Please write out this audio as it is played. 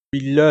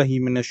بالله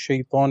من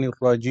الشيطان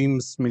الرجيم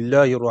بسم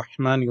الله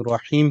الرحمن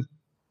الرحيم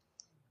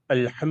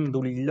الحمد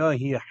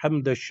لله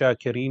حمد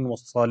الشاكرين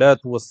والصلاة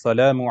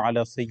والسلام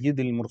على سيد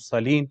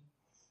المرسلين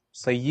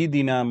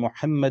سيدنا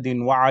محمد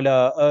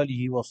وعلى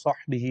آله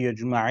وصحبه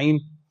أجمعين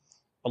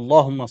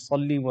اللهم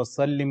صل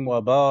وسلم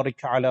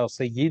وبارك على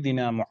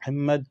سيدنا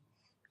محمد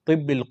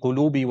طب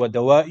القلوب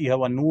ودوائها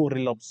ونور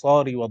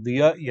الأبصار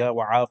وضيائها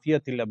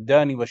وعافية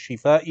الأبدان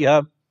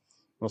وشفائها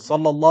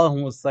وصلى الله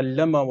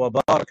وسلم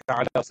وبارك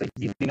على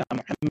سيدنا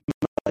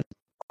محمد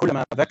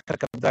كلما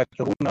ذكرك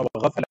الذاكرون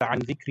وغفل عن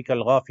ذكرك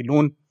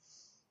الغافلون.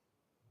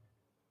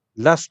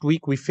 Last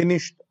week we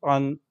finished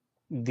on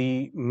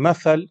the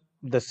mathal,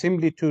 the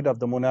similitude of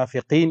the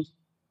munafiqeen.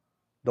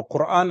 The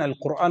Quran,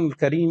 Al-Quran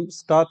Al-Kareem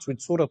starts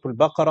with Surah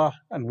Al-Baqarah,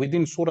 and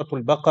within Surah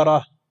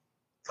Al-Baqarah,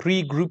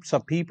 three groups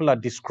of people are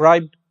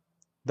described.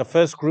 The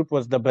first group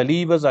was the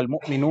believers,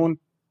 Al-Mu'minun.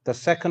 The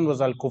second was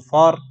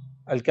Al-Kuffar,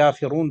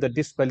 Al-Kafirun, the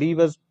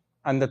disbelievers.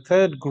 And the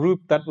third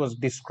group that was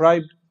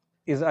described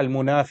is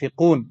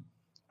Al-Munafiqun.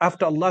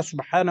 After Allah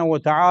subhanahu wa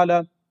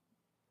ta'ala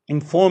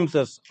informs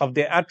us of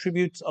their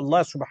attributes,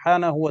 Allah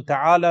subhanahu wa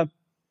ta'ala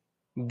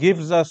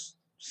gives us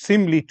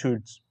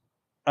similitudes,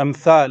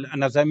 amthal.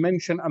 And as I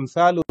mentioned,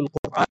 amthalul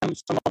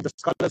Quran, some of the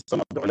scholars,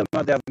 some of the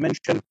ulama, they have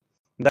mentioned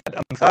that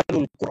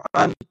amthalul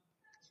Quran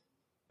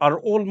are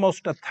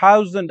almost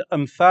 1,000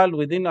 amthal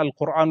within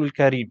Al-Quran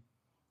Al-Kareem.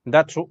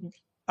 That's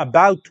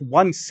about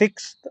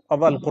 1/6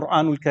 of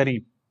Al-Quran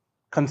Al-Kareem,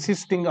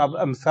 consisting of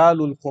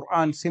amthalul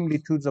Quran,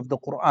 similitudes of the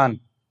Quran.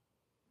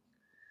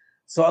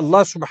 So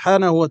Allah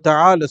subhanahu wa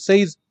ta'ala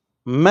says,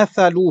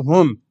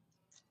 mathaluhum,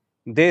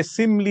 their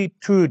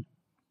similitude.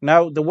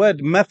 Now the word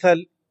mathal,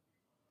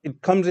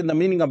 it comes in the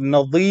meaning of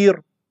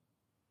nadir.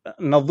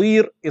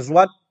 Nadir is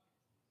what?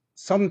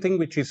 Something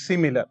which is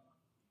similar.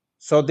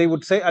 So they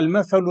would say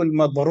al-mathalul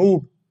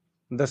madroob,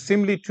 the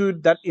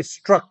similitude that is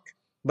struck.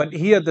 But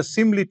here the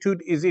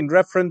similitude is in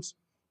reference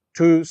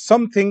to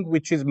something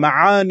which is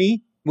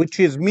ma'ani, which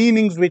is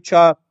meanings which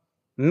are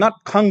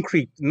not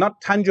concrete,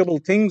 not tangible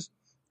things,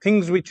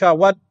 things which are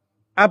what?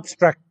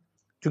 Abstract.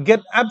 To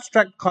get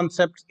abstract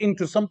concepts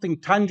into something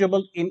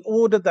tangible in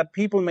order that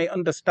people may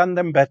understand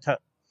them better.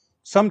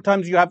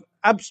 Sometimes you have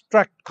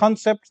abstract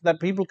concepts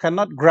that people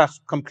cannot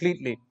grasp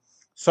completely.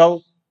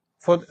 So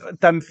for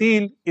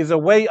tamthil is a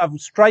way of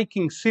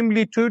striking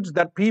similitudes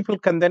that people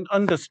can then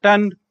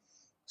understand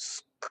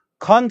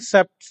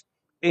concepts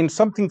in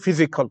something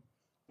physical,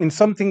 in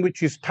something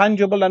which is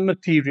tangible and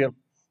material.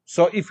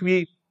 So if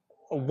we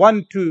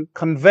want to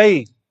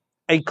convey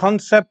a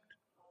concept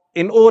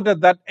in order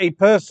that a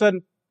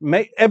person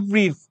may,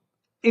 every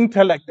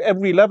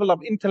level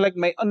of intellect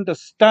may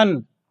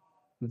understand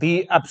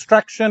the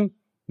abstraction,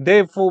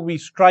 therefore we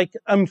strike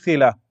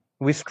amthila,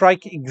 we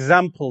strike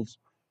examples,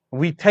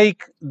 we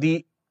take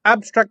the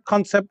abstract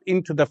concept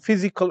into the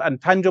physical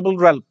and tangible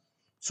realm.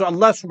 So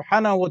Allah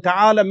subhanahu wa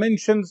ta'ala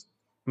mentions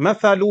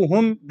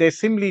mathaluhum, their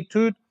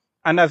similitude,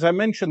 and as I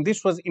mentioned,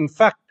 this was in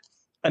fact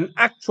an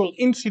actual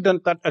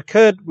incident that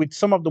occurred with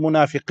some of the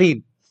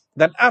munafiqeen,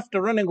 that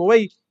after running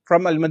away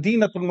from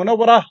Al-Madinatul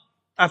Munawwarah,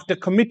 after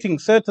committing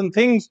certain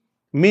things,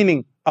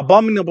 meaning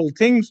abominable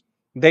things,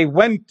 they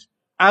went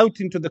out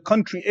into the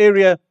country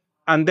area,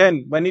 and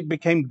then when it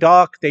became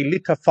dark, they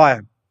lit a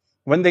fire.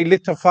 When they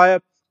lit a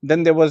fire,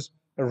 then there was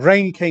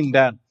rain came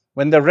down.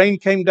 When the rain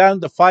came down,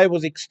 the fire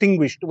was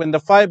extinguished. When the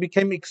fire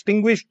became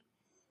extinguished,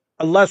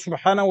 Allah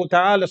subhanahu wa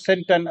ta'ala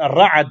sent an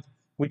ra'ad,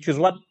 which is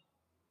what?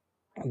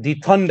 The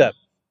thunder.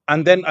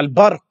 And then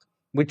al-barq,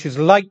 which is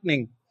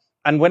lightning.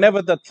 And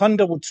whenever the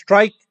thunder would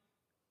strike,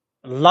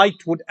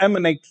 light would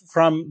emanate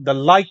from the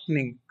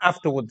lightning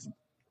afterwards.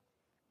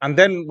 And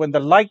then when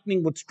the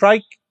lightning would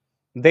strike,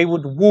 they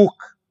would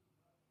walk,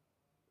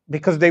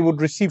 because they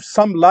would receive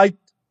some light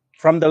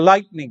from the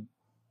lightning.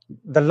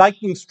 The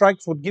lightning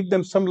strikes would give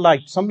them some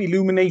light, some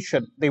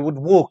illumination. They would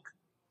walk.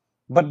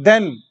 But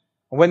then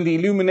when the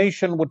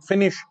illumination would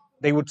finish,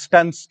 they would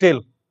stand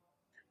still.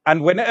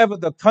 And whenever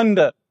the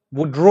thunder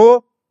would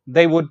roar,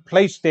 they would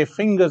place their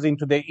fingers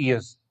into their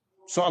ears.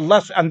 So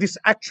Allah, and this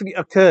actually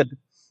occurred.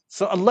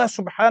 So Allah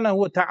subhanahu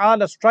wa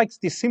ta'ala strikes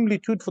the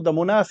similitude for the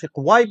munafiq.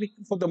 Why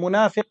for the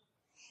munafiq?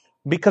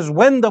 Because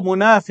when the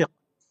munafiq,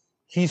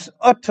 he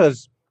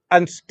utters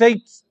and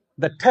states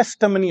the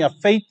testimony of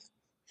faith,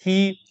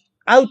 he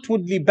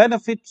outwardly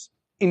benefits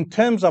in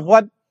terms of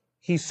what?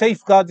 He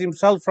safeguards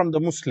himself from the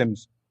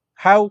Muslims.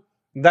 How?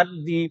 That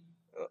the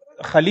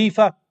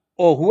Khalifa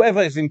or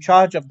whoever is in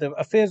charge of the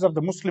affairs of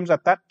the Muslims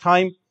at that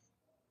time,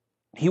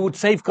 he would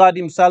safeguard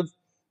himself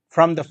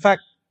from the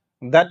fact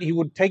that he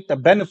would take the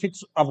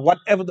benefits of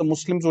whatever the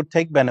Muslims would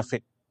take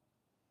benefit.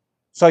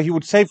 So he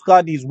would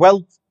safeguard his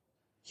wealth,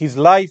 his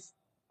life,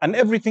 and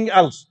everything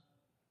else.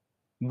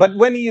 But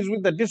when he is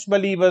with the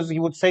disbelievers, he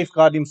would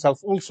safeguard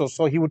himself also,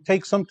 so he would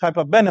take some type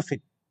of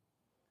benefit.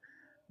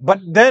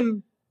 But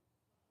then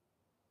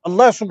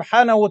Allah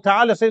subhanahu wa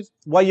ta'ala says,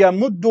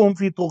 وَيَمُدُّهُمْ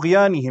فِي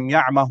طُغْيَانِهِمْ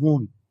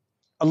يَعْمَهُونَ.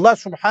 Allah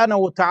subhanahu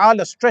wa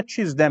ta'ala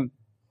stretches them,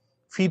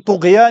 فِي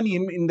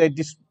طُغْيَانِهِمْ, in their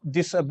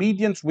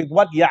disobedience, with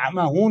what?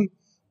 يَعْمَهُونَ,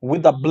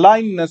 with a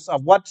blindness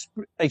of what?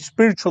 A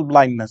spiritual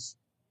blindness.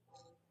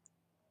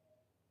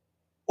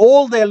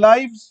 All their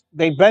lives,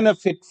 they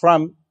benefit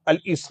from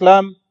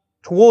al-Islam.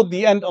 Toward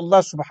the end,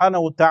 Allah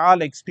subhanahu wa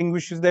ta'ala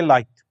extinguishes their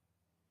light.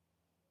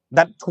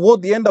 That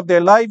toward the end of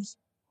their lives,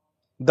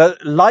 the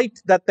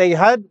light that they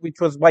had, which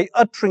was by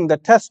uttering the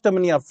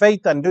testimony of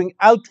faith and doing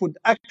outward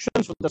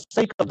actions for the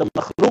sake of the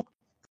makhluk,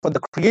 for the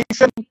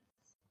creation,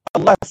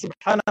 Allah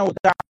subhanahu wa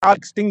ta'ala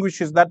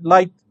extinguishes that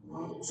light.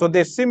 So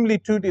their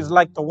similitude is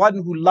like the one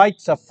who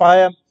lights a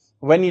fire.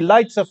 When he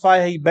lights a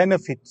fire, he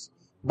benefits.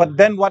 But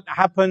then what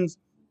happens?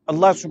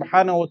 Allah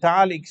subhanahu wa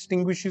ta'ala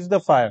extinguishes the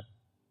fire.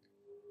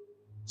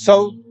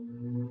 So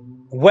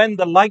when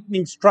the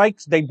lightning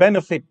strikes, they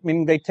benefit,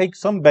 meaning they take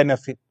some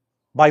benefit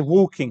by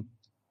walking.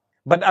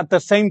 But at the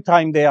same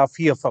time, they are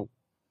fearful.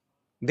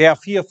 They are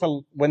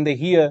fearful when they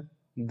hear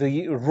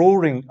the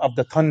roaring of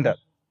the thunder.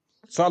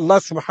 So Allah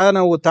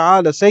subhanahu wa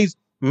ta'ala says,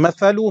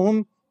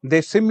 مثلهم,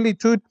 their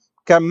similitude,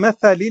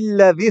 كَمَثَلِ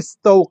الَّذِي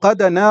اسْتَوْقَدَ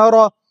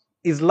نَارًا,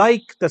 is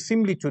like the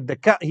similitude. The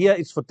ka here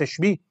is for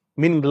tashbih,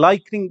 meaning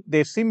likening.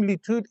 Their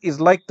similitude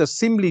is like the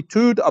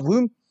similitude of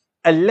whom?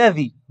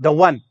 الَّذِي, the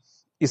one.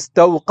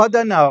 استوقد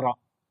نارا.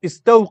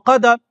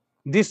 استوقد,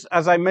 this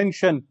as I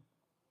mentioned,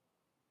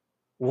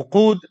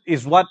 wuqud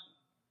is what?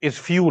 Is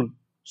fuel.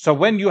 So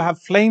when you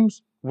have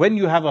flames, when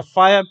you have a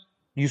fire,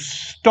 you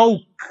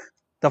stoke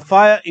the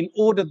fire in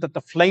order that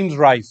the flames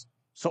rise.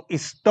 So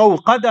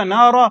istawqada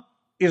nara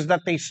is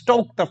that they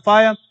stoke the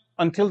fire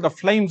until the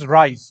flames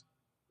rise.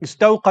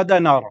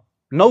 Istawqada nara.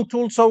 Note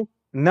also,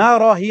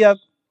 nara here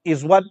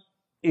is what?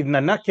 In a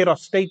nakira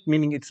state,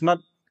 meaning it's not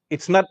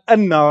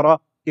an-nara,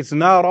 it's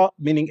nara,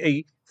 meaning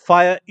a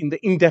fire in the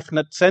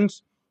indefinite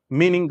sense,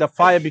 meaning the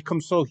fire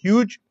becomes so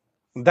huge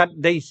that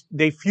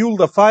they fuel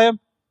the fire.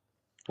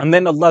 And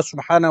then Allah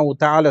subhanahu wa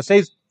ta'ala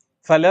says,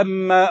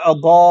 فَلَمَّا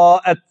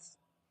أَضَاءَتْ,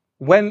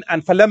 when,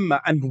 and فَلَمَّا,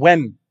 and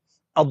when,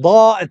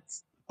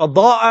 أَضَاءَتْ,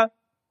 أَضَاءَ,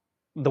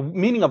 the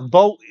meaning of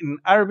daw in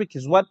Arabic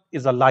is what?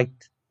 Is a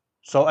light.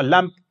 So a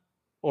lamp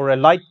or a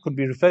light could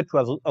be referred to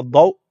as a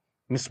daw.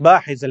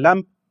 Misbah is a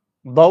lamp,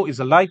 daw is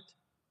a light.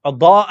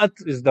 Ada'at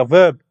is the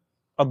verb.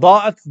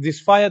 Ada'at, this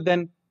fire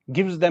then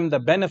gives them the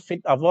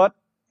benefit of what?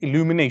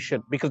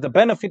 Illumination. Because the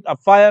benefit of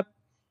fire,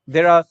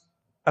 there are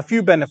a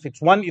few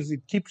benefits. One is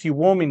it keeps you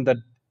warm in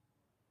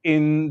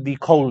the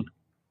cold.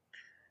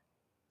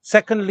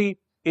 Secondly,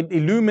 it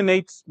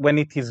illuminates when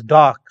it is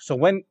dark. So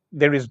when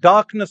there is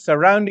darkness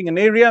surrounding an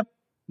area,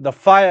 the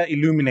fire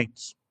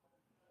illuminates.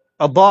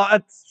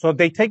 Ada'at, so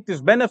they take this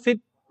benefit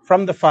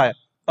from the fire.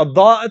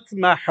 Ada'at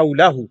ma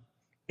hawlahu.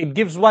 It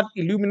gives what?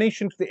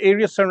 Illumination to the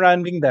area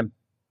surrounding them.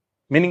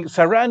 Meaning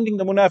surrounding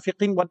the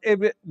munafiqeen,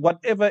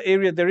 whatever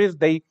area there is,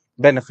 they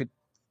benefit.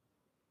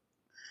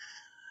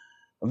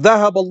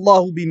 ذهب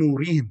الله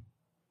بنورهم.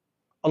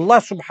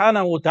 Allah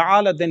subhanahu wa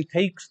ta'ala then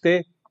takes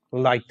the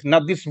light. Now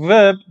this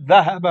verb,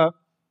 ذهب,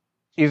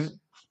 is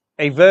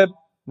a verb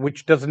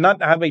which does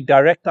not have a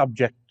direct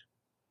object.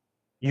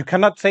 You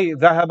cannot say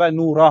ذهب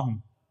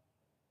نورهم.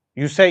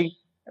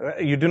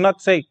 You do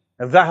not say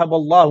ذهب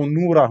الله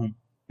نورهم.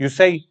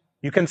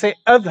 You can say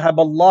أذهب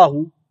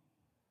الله,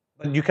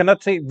 but you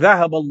cannot say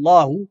ذهب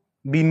الله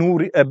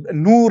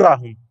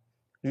بنورهم.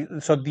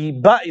 So the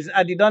ba is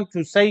added on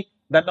to say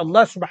that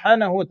Allah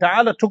subhanahu wa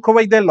ta'ala took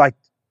away their light.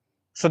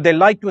 So their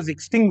light was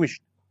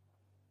extinguished.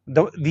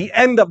 The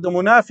end of the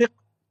munafiq,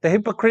 the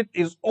hypocrite,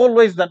 is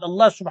always that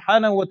Allah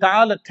subhanahu wa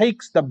ta'ala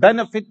takes the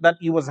benefit that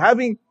he was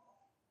having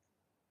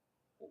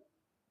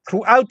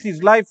throughout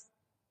his life.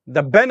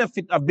 The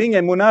benefit of being a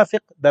munafiq,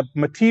 the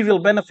material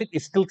benefit,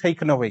 is still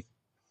taken away.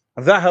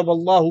 ذهب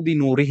الله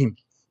بنورهم.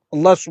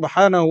 Allah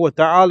subhanahu wa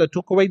ta'ala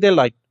took away their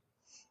light.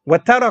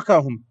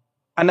 وَتَرَكَهُمْ,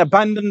 and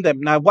abandoned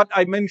them. Now what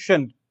I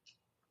mentioned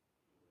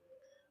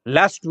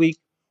last week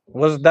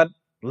was that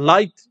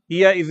light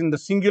here is in the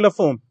singular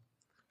form,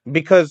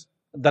 because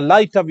the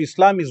light of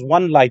Islam is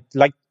one light.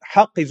 Like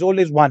haqq is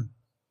always one.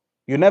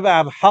 You never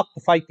have haqq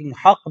fighting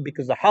haqq,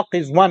 because the haqq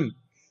is one.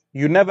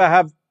 You never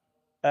have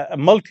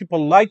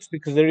multiple lights,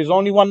 because there is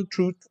only one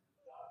truth,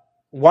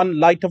 one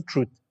light of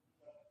truth.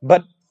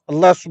 But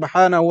Allah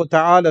subhanahu wa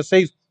ta'ala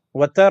says,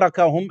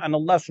 وَتَرَكَهُمْ, and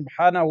Allah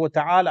subhanahu wa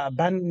ta'ala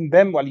abandoned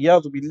them,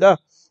 وَالْيَاذُ بِاللَّهِ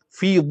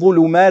فِي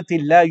ظُلُمَاتٍ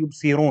لَا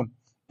يُبْصِرُونَ,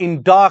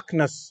 in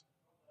darkness.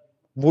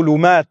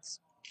 ظُلُمَات.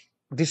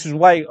 This is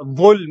why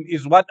dhulm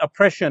is what?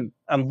 Oppression.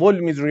 And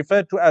dhulm is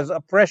referred to as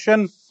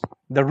oppression.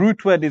 The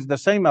root word is the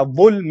same as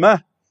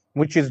dhulmah,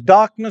 which is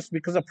darkness,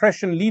 because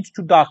oppression leads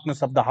to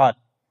darkness of the heart.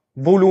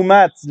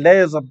 Dhulumat,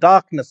 layers of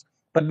darkness.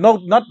 But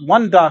not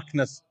one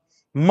darkness,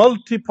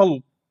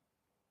 multiple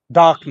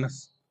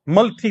darkness,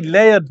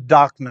 multi-layered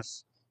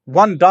darkness.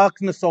 One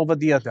darkness over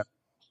the other.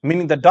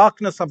 Meaning the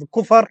darkness of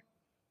kufr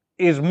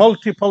is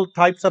multiple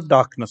types of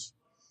darkness.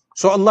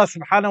 So Allah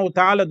subhanahu wa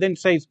ta'ala then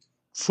says,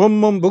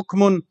 Summum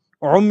bukmun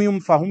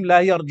umyum fahum la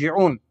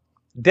yarji'un.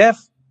 Deaf,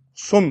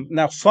 sum.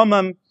 Now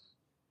summum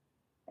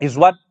is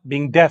what?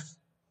 Being deaf.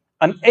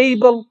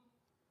 Unable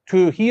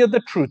to hear the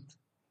truth.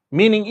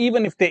 Meaning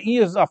even if their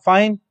ears are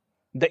fine,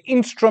 the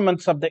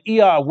instruments of the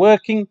ear are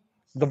working,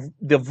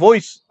 the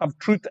voice of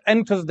truth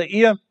enters the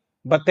ear,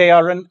 but they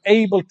are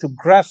unable to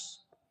grasp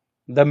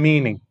the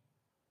meaning.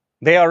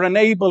 They are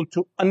unable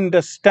to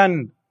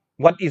understand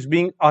what is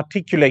being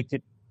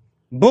articulated.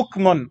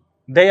 Bukmun,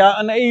 they are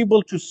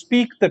unable to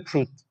speak the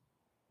truth,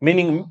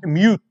 meaning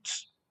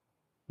mute.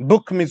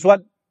 Bukm is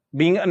what?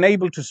 Being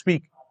unable to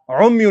speak.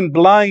 Umyun,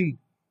 blind,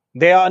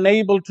 they are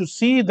unable to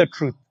see the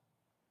truth.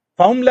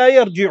 فَهُمْ لَا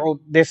يَرْجِعُونَ,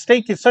 their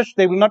state is such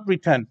they will not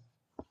return.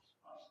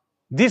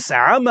 This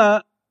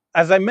ama,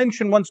 as I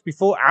mentioned once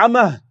before,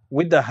 ama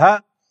with the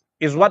ha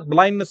is what?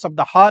 Blindness of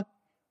the heart.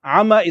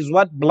 Ama is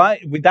what?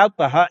 Without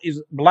the ha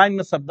is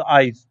blindness of the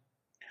eyes.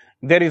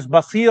 There is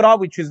basira,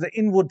 which is the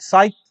inward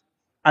sight,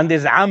 and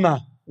there's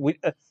ama.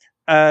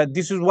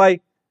 This is why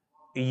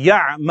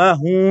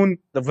ya'mahun,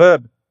 the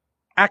verb,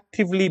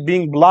 actively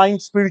being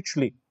blind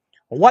spiritually.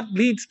 What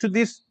leads to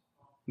this?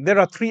 There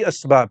are three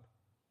asbab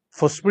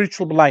for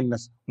spiritual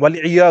blindness.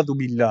 وَالْعِيَاذُ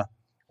بِاللَّهِ.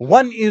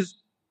 One is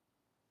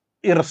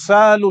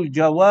irsalul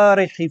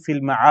jawarihi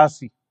fil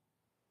ma'asi,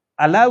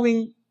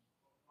 allowing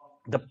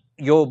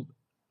your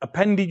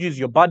appendages,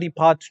 your body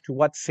parts to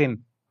what? Sin.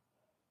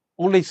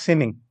 Always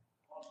sinning.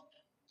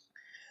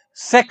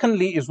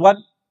 Secondly is what?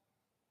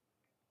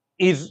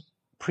 Is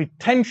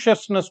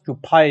pretentiousness to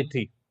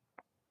piety.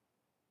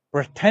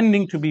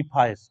 Pretending to be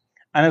pious.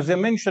 And as I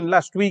mentioned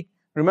last week,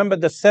 remember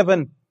the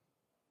 7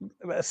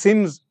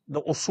 sins,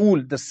 the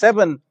usul, the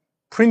 7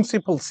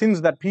 principal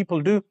sins that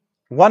people do.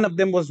 One of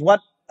them was what?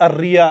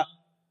 Ar-riya,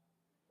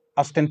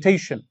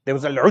 ostentation. There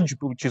was al-ujb,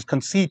 which is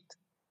conceit.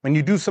 When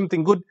you do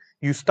something good,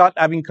 you start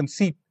having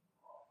conceit.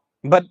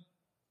 But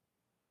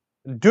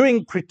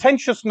doing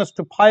pretentiousness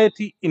to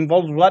piety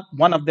involves what?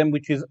 One of them,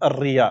 which is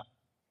ar-riya.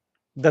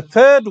 The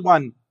third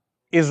one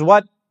is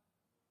what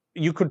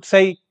you could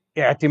say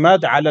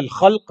i'timad ala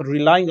al-khalq,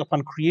 relying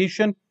upon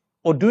creation,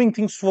 or doing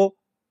things for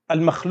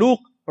al-makhluq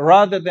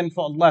rather than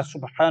for Allah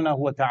subhanahu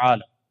wa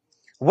ta'ala.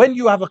 When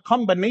you have a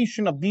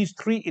combination of these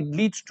three, it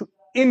leads to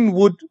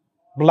inward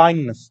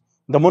blindness.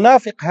 The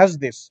munafiq has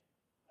this,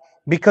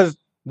 because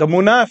the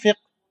munafiq,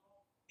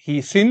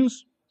 he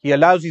sins, he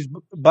allows his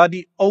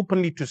body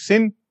openly to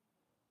sin,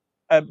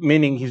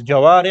 meaning his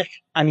jawarih,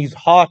 and his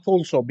heart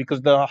also,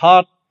 because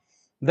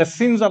the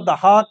sins of the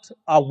heart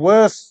are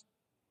worse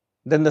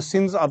than the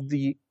sins of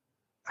the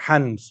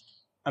hands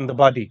and the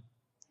body.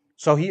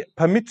 So he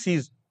permits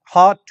his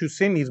heart to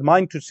sin, his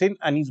mind to sin,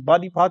 and his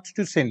body parts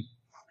to sin.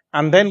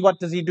 And then what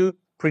does he do?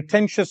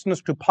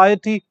 Pretentiousness to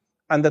piety.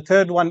 And the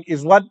third one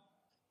is what?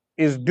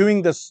 Is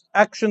doing the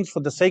actions for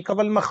the sake of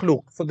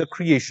al-makhluq, for the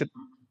creation.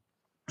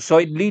 So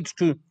it leads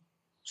to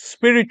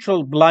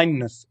spiritual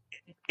blindness,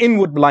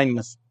 inward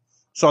blindness.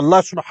 So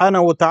Allah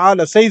subhanahu wa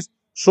ta'ala says,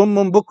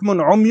 Summun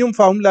bukmun umyum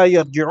fahum la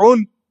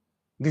yarji'un.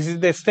 This is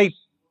their state.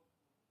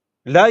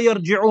 La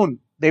yarji'un.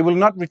 They will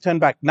not return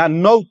back. Now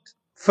note,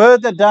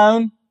 further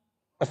down,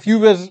 a few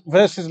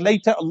verses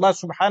later, Allah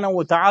subhanahu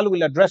wa ta'ala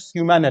will address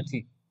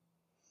humanity.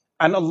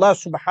 And Allah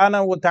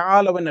subhanahu wa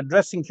ta'ala, when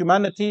addressing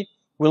humanity,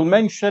 will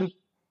mention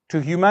to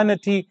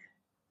humanity,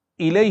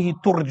 ilayhi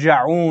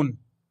turja'un.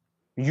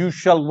 You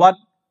shall what?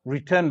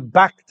 Return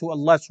back to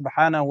Allah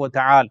subhanahu wa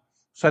ta'ala.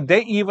 So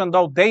they, even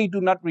though they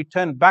do not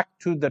return back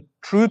to the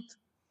truth,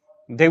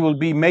 they will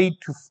be made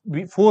to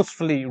be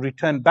forcefully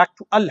return back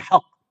to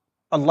al-haq,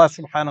 Allah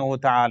subhanahu wa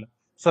ta'ala.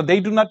 So they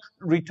do not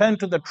return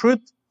to the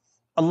truth,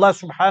 Allah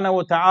subhanahu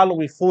wa ta'ala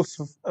will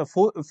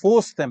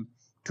force them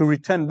to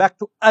return back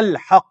to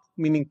al-haq,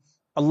 meaning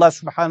Allah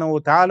subhanahu wa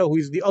ta'ala, who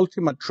is the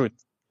ultimate truth.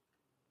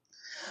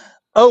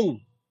 Oh,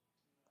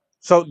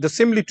 so the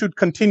similitude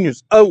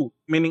continues. Oh,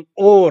 meaning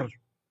or,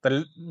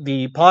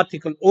 the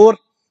particle or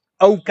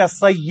ka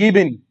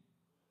sayyibin.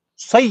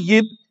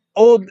 Sayyib,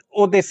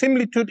 or the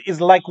similitude is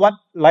like what?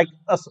 Like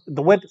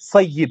the word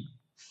sayyib.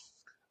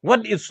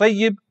 What is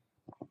sayyib?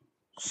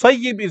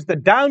 Sayyib is the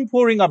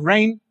downpouring of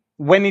rain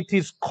when it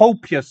is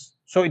copious.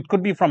 So it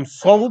could be from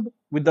sawb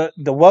with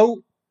the waw.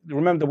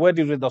 Remember the word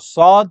is with the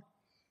sad.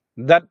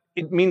 That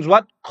it means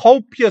what?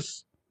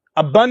 Copious,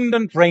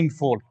 abundant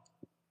rainfall.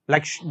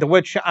 Like the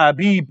word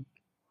sha'abib.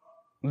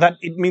 That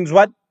it means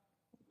what?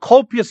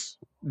 Copious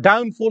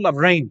downfall of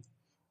rain.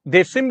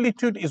 Their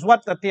similitude is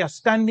what? That they are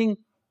standing,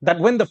 that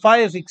when the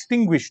fire is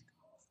extinguished.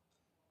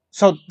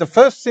 So the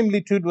first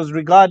similitude was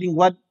regarding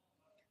what?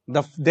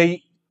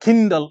 They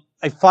kindle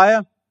a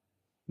fire,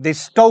 they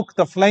stoke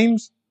the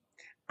flames,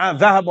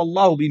 ذهب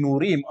الله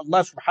بنورهم.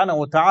 Allah subhanahu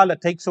wa ta'ala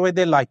takes away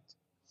their light.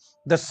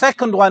 The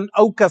second one,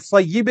 أو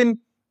كصيب,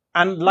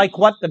 and like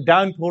what? The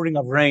downpouring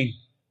of rain.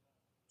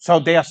 So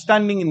they are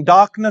standing in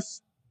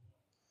darkness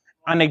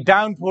and a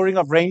downpouring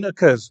of rain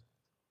occurs.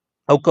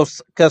 أو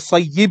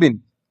كصيب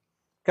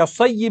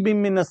كصيب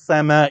من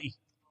السماء.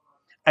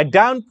 A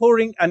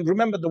downpouring, and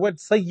remember the word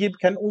sayyib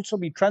can also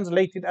be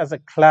translated as a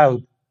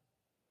cloud.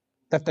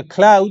 That the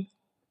cloud,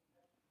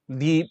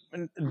 the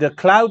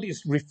cloud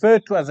is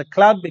referred to as a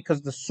cloud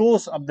because the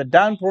source of the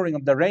downpouring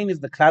of the rain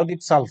is the cloud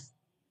itself.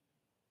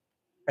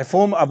 A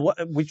form of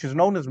which is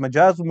known as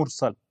majaz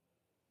mursal.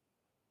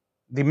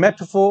 The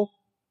metaphor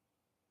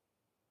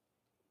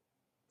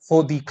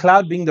for the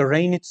cloud being the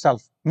rain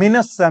itself.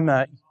 Minas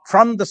samai,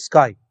 from the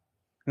sky.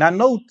 Now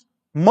note,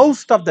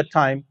 most of the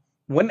time,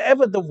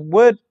 whenever the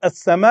word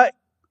as-sama,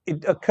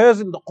 it occurs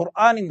in the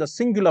Quran in the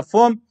singular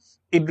form,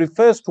 it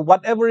refers to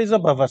whatever is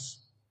above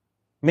us,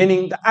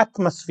 meaning the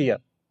atmosphere.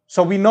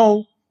 So we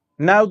know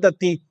now that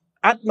the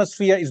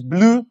atmosphere is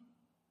blue,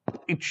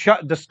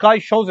 the sky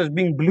shows as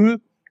being blue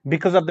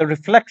because of the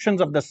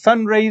reflections of the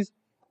sun rays.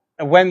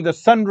 When the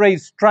sun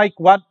rays strike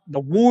what? The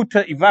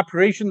water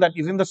evaporation that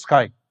is in the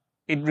sky,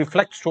 it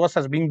reflects to us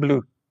as being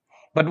blue.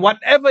 But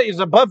whatever is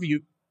above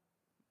you,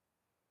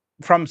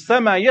 from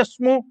sama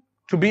yasmu,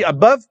 to be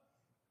above,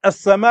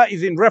 as-sama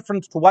is in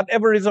reference to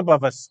whatever is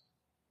above us.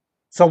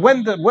 So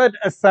when the word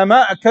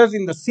as-sama occurs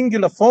in the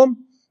singular form,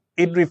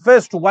 it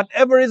refers to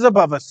whatever is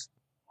above us.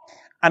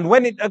 And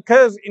when it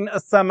occurs in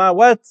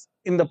as-samawat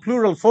in the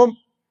plural form,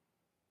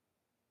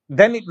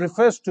 then it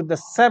refers to the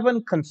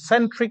 7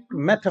 concentric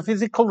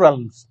metaphysical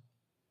realms,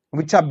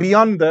 which are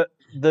beyond the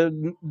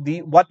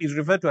what is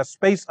referred to as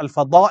space,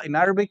 al-fada in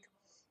Arabic,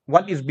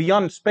 what is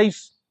beyond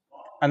space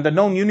and the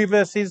known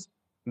universes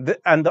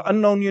and the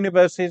unknown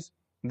universes.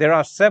 There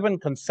are 7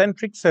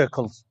 concentric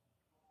circles.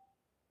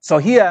 So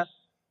here,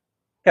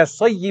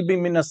 كَصَيِّبٍ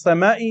مِّنَ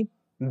السَّمَاءِ,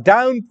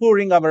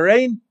 downpouring of a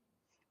rain,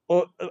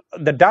 or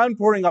the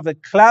downpouring of a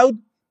cloud,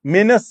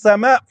 مِّنَ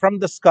السَّمَاء, from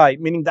the sky,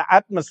 meaning the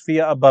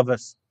atmosphere above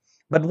us.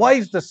 But why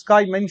is the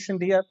sky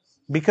mentioned here?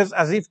 Because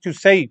as if to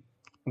say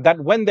that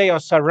when they are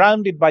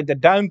surrounded by the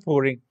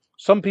downpouring,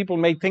 some people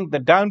may think the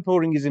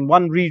downpouring is in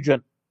one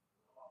region,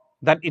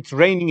 that it's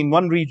raining in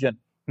one region.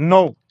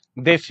 No,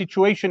 their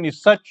situation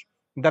is such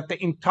that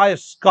the entire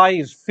sky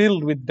is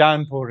filled with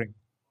downpouring.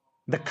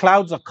 The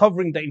clouds are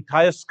covering the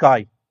entire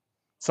sky.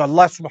 So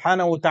Allah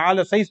subhanahu wa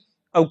ta'ala says,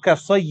 أَوْ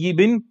كَصَيِّبٍ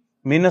مِّنَ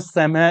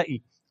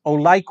السَّمَاءِ, or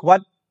like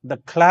what? The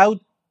cloud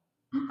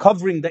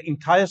covering the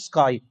entire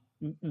sky,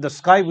 the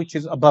sky which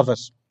is above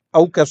us.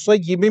 أَوْ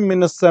كَصَيِّبٍ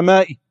مِّنَ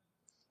السَّمَاءِ.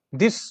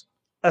 This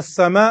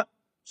as-sama,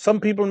 some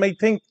people may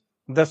think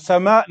the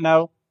sama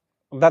now,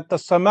 that the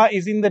sama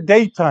is in the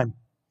daytime,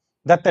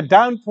 that the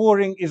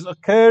downpouring is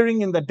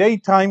occurring in the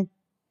daytime,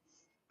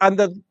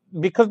 and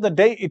because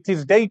it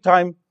is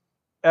daytime,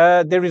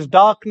 there is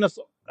darkness,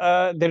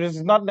 there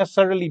is not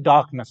necessarily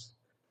darkness.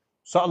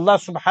 So Allah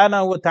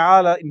subhanahu wa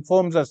ta'ala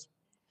informs us,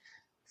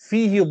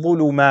 فِيهِ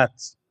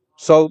ظُلُمَاتٍ.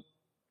 So,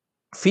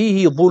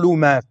 فِيهِ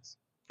ظُلُمَاتٍ.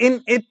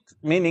 In it,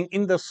 meaning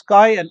in the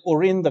sky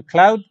or in the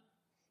cloud,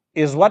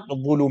 is what?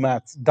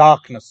 ظُلُمَاتٍ,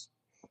 darkness.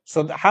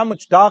 So how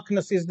much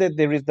darkness is there?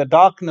 There is the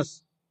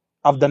darkness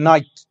of the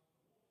night.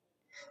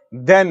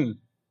 Then,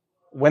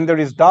 when there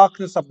is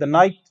darkness of the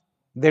night,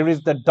 there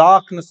is the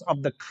darkness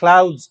of the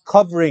clouds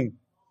covering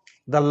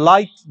the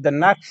light, the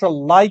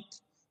natural light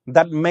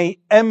that may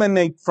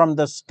emanate from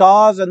the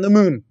stars and the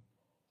moon.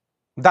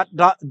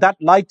 That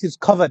light is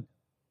covered.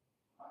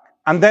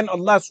 And then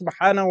Allah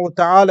subhanahu wa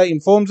ta'ala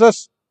informs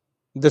us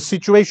the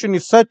situation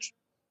is such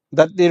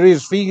that there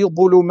is فِيهِ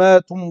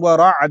ظُلُمَاتٌ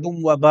وَرَعْدٌ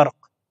وَبَرْقٌ.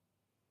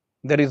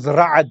 There is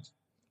ra'ad.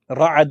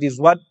 Ra'ad is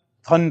what?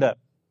 Thunder.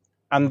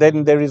 And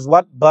then there is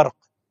what? Barq,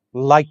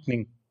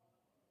 lightning.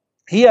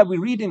 Here we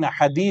read in a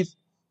hadith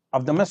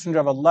of the Messenger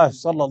of Allah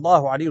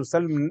sallallahu alayhi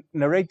wasallam,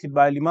 narrated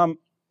by Imam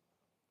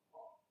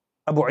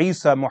Abu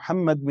Isa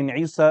Muhammad bin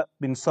Isa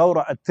bin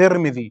Sawra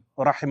at-Tirmidhi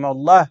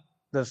rahimahullah,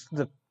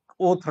 the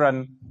author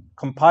and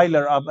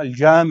compiler of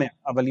Al-Jami',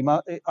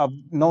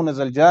 known as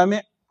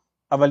Al-Jami'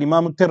 of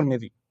Al-Imam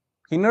at-Tirmidhi.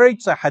 He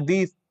narrates a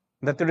hadith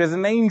that there is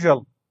an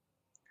angel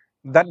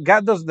that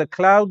gathers the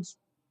clouds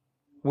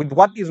with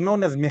what is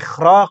known as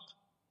mikhraq,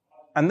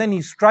 and then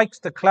he strikes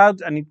the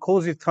clouds and it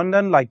causes thunder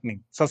and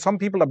lightning. So some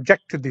people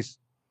object to this.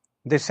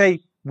 They say,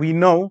 we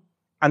know,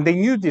 and they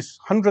knew this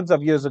hundreds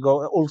of years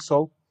ago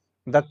also,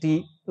 that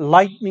the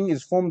lightning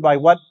is formed by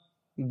what?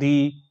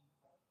 The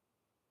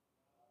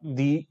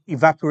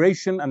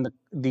evaporation and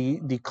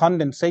the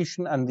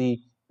condensation and the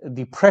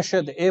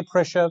pressure, the air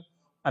pressure,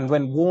 and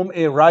when warm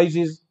air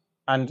rises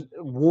and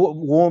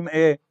warm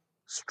air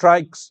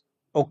strikes,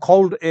 or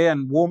cold air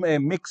and warm air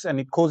mix, and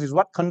it causes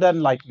what? Thunder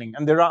and lightning.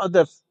 And there are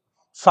other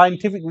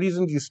scientific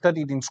reasons you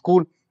studied in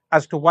school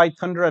as to why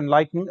thunder and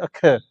lightning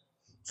occur.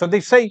 So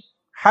they say,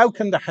 how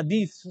can the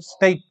hadith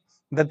state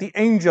that the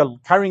angel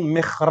carrying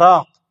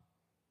mikhraq,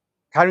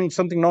 carrying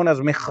something known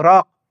as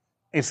mikhraq,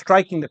 is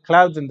striking the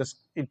clouds and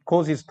it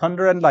causes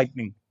thunder and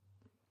lightning?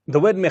 The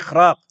word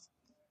mikhraq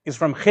is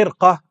from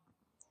khirqa.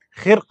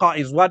 Khirqa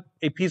is what?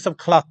 A piece of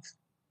cloth.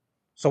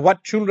 So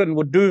what children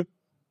would do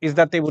is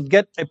that they would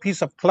get a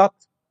piece of cloth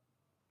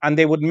and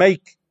they would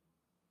make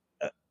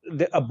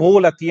a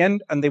ball at the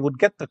end, and they would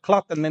get the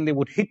cloth and then they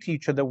would hit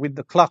each other with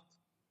the cloth.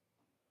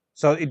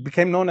 So it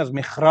became known as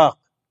mikhraq,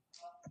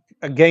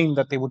 a game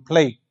that they would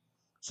play.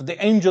 So the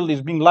angel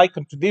is being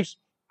likened to this,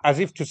 as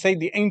if to say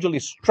the angel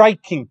is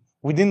striking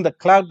within the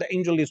cloud, the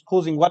angel is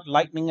causing what?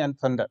 Lightning and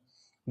thunder.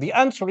 The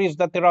answer is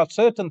that there are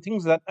certain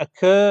things that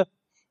occur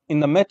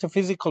in the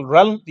metaphysical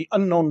realm, the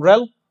unknown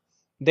realm.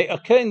 They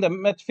occur in the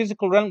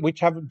metaphysical realm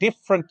which have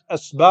different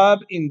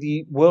asbab in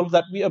the world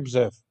that we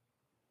observe.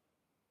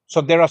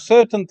 So there are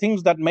certain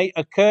things that may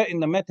occur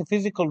in the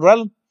metaphysical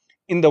realm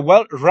in the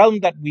realm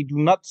that we do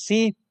not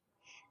see,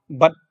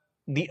 but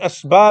the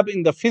asbab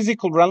in the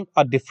physical realm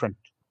are different.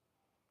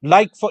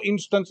 Like, for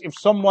instance, if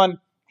someone,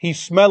 he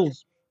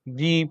smells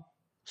the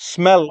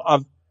smell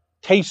of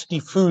tasty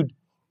food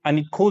and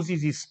it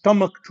causes his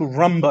stomach to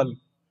rumble.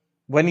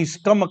 When his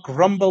stomach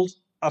rumbles,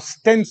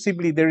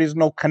 ostensibly there is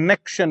no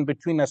connection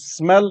between a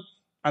smell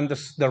and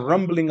the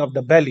rumbling of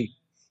the belly.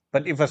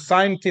 But if a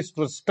scientist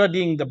was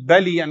studying the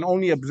belly and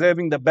only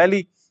observing the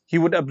belly, he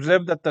would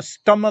observe that the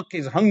stomach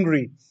is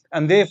hungry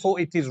and therefore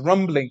it is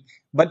rumbling.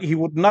 But he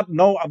would not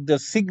know of the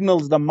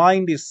signals the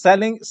mind is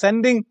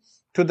sending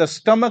to the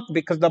stomach,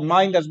 because the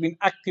mind has been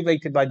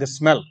activated by the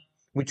smell,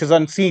 which is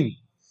unseen.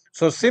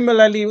 So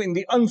similarly, in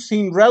the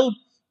unseen realm,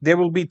 there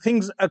will be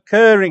things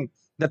occurring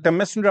that the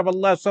Messenger of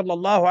Allah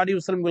sallallahu alaihi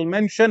wasallam will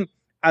mention,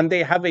 and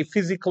they have a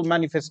physical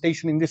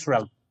manifestation in this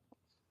realm.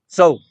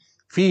 So,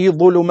 فيه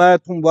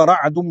ظلمات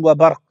ورعد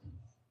وبرق,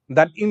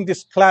 that in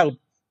this cloud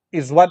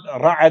is what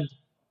ra'ad,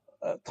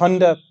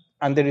 thunder,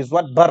 and there is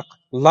what barq,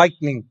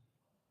 lightning.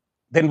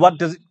 Then what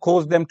does it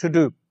cause them to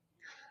do?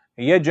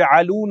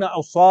 يجعلون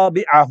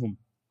أصابعهم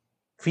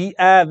في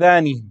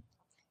آذانهم.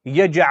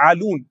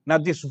 يجعلون. Now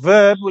this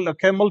verb will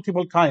occur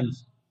multiple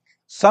times.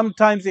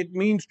 Sometimes it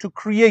means to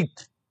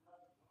create.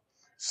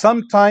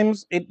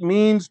 Sometimes it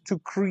means to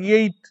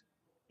create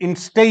in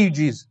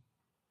stages.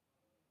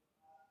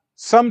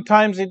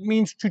 Sometimes it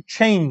means to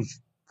change.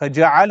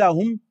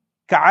 فَجَعَلَهُمْ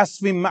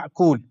كَعَصْفٍ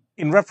مَأْكُولٍ.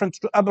 In reference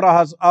to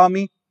Abraha's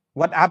army,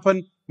 what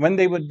happened when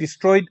they were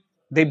destroyed?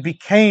 They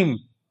became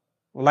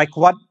like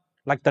what?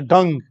 Like the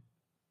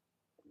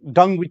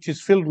dung which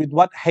is filled with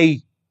what?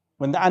 Hay.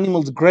 When the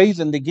animals graze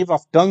and they give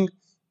off dung,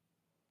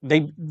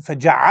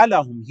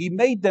 فَجَعَلَهُمْ, he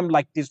made them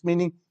like this,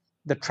 meaning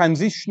the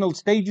transitional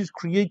stages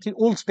created,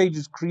 all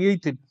stages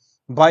created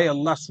by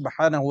Allah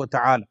subhanahu wa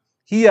ta'ala.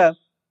 Here,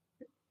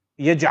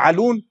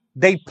 يَجْعَلُونَ,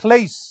 they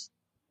place,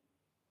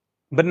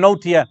 but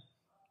note here,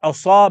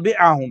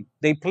 أَصَابِعَهُمْ,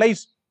 they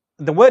place,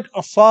 the word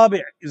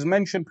أصابع is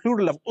mentioned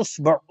plural of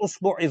usbu'.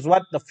 Usbu' is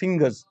what? The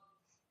fingers.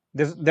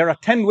 There are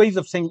 10 ways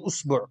of saying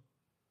usbu'.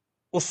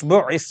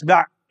 Usbu',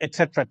 isba',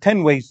 etc.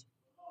 10 ways.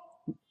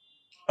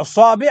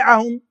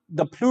 أصابعهم,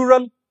 the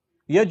plural,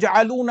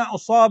 يجعلون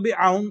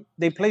أصابعهم,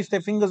 they place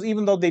their fingers,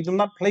 even though they do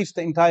not place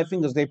the entire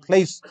fingers, they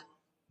place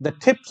the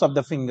tips of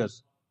the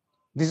fingers.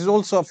 This is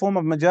also a form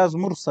of majaz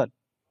mursal.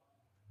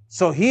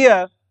 So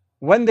here,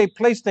 when they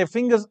place their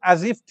fingers,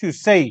 as if to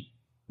say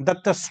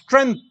that the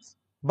strength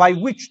by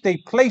which they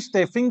place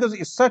their fingers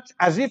is such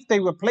as if they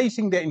were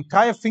placing their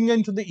entire finger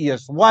into the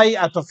ears. Why?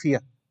 Out of fear.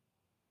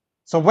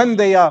 So when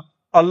they are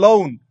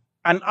alone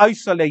and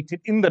isolated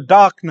in the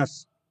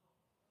darkness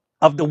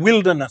of the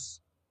wilderness,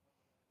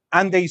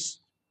 and they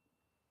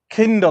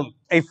kindle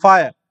a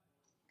fire,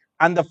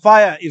 and the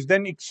fire is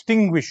then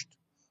extinguished,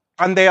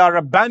 and they are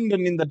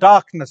abandoned in the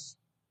darkness,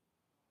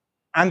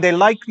 and their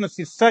likeness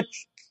is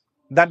such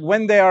that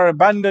when they are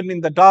abandoned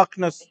in the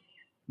darkness,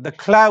 the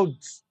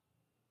clouds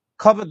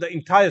cover the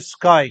entire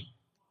sky,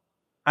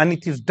 and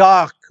it is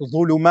dark,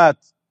 ظulumat.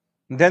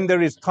 Then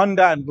there is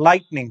thunder and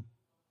lightning.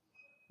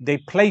 They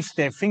place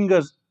their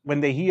fingers when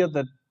they hear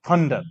the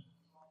thunder,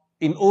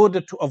 in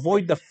order to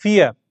avoid the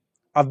fear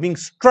of being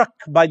struck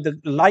by the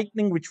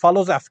lightning which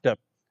follows after,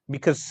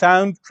 because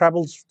sound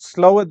travels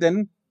slower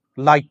than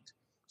light.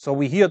 So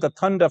we hear the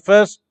thunder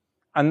first,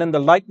 and then the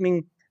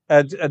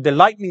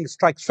lightning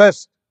strikes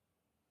first.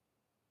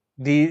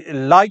 The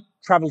light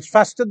travels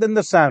faster than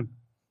the sound.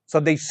 So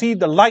they see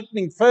the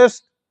lightning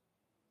first,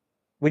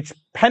 which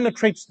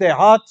penetrates their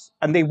hearts,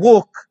 and they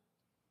walk.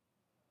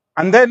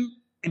 And then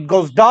it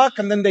goes dark,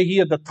 and then they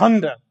hear the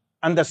thunder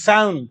and the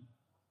sound,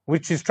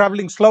 which is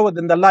traveling slower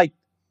than the light,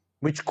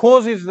 which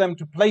causes them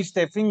to place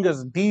their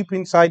fingers deep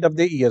inside of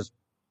their ears.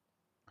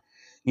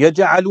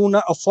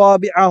 يَجْعَلُونَ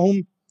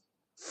أَصَابِعَهُمْ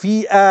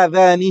فِي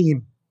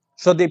آذَانِهِمْ.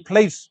 So they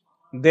place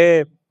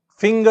their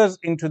fingers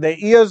into their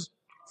ears.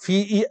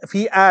 فِي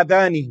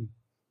آذَانِهِمْ.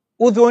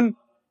 Udhun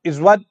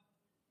is what?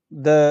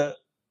 The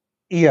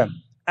ear.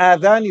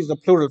 Adhan is the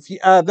plural. فِي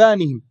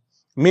آذَانِهِمْ.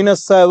 مِنَ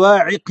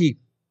السَّوَاعِقِ.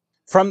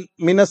 From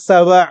مِنَ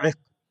السَّوَاعِقِ.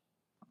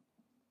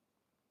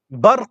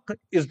 Barq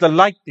is the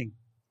lightning.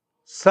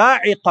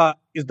 Sa'iqa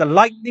is the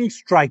lightning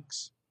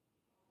strikes.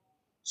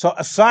 So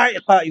a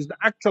sa'iqa is the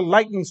actual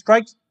lightning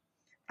strikes,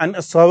 and a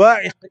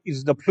sawa'iq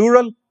is the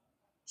plural.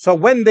 So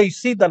when they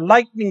see the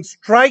lightning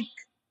strike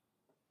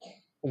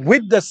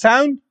with the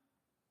sound,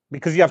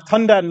 because you have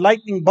thunder and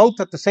lightning both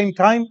at the same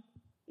time,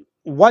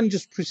 one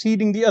just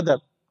preceding the other.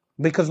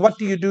 Because what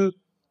do you do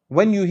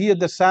when you hear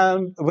the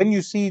sound, when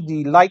you see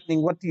the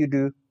lightning, what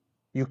do?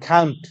 You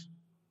count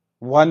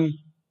 1,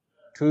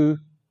 2,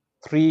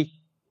 3,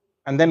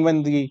 and then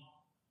when the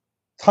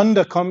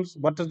thunder comes,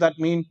 what does that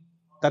mean?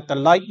 That the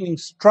lightning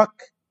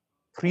struck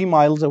 3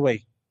 miles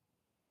away.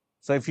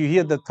 So if you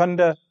hear the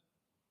thunder,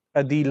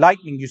 the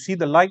lightning, you see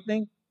the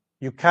lightning,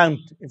 you count.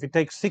 If it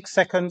takes 6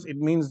 seconds, it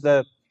means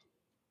the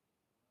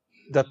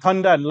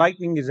thunder and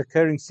lightning is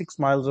occurring 6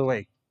 miles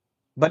away.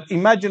 But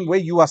imagine where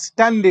you are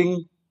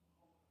standing,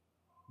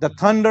 the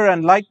thunder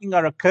and lightning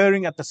are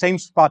occurring at the same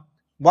spot.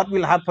 What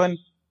will happen?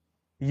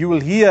 you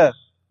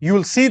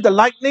will see the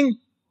lightning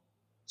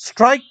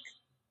strike,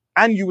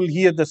 and you will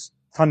hear the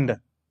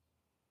thunder.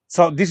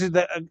 So this is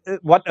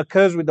what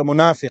occurs with the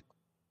munafiq.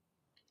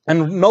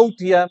 And note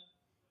here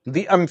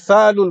the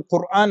amthalul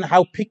Quran,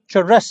 how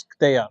picturesque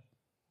they are.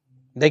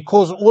 They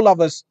cause all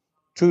of us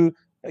to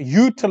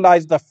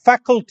utilize the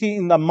faculty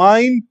in the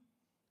mind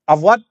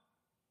of what?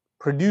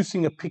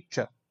 Producing a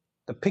picture.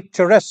 The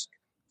picturesque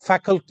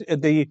faculty,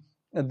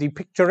 the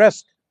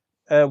picturesque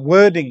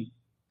wording,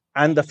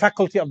 and the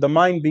faculty of the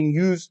mind being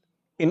used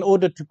in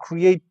order to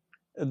create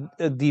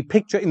the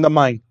picture in the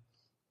mind.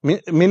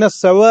 من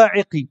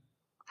السواعق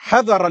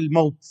حذر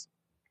الموت.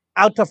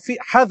 Out of fear,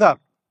 حذر.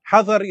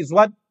 حذر is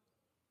what?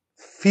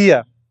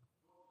 Fear.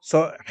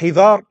 So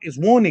حذار is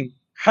warning.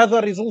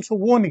 حذر is also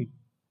warning.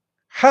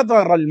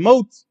 حذر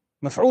الموت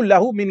مفعول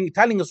له, meaning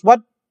telling us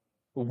what?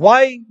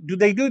 Why do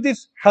they do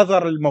this?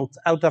 حذر الموت,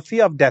 out of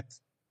fear of death.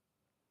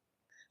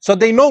 So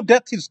they know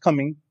death is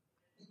coming,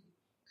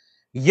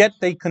 yet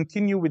they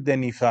continue with their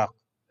nifaq.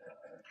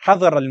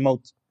 حذر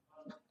الموت.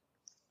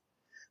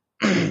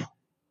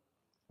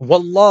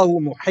 والله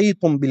محيط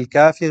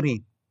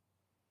بالكافرين.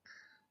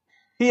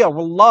 Here,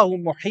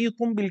 والله محيط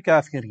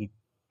بالكافرين.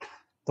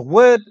 The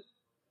word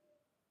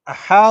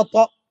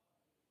أحاط,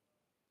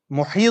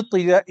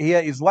 محيط here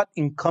is what?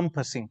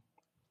 Encompassing.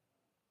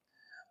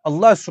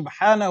 Allah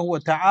subhanahu wa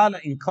ta'ala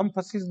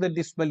encompasses the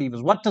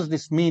disbelievers. What does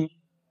this mean?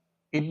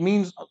 It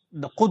means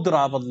the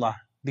qudra of Allah,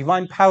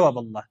 divine power of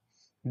Allah,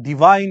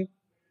 divine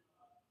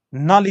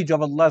knowledge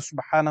of Allah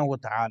subhanahu wa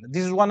ta'ala.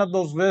 This is one of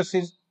those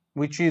verses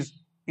which is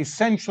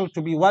essential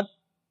to be what?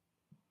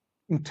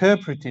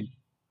 Interpreted.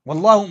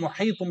 Wallahu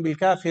muhitun bil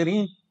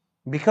kafirin,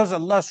 because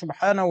Allah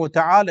subhanahu wa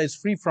ta'ala is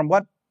free from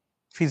what?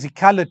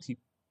 Physicality.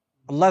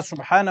 Allah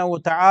subhanahu wa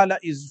ta'ala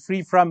is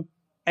free from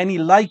any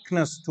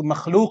likeness to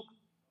makhluk.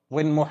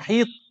 When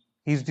muhit,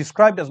 he's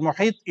described as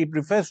muhit, it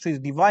refers to his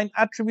divine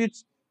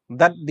attributes,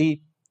 that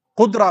the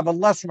qudra of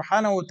Allah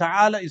subhanahu wa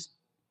ta'ala is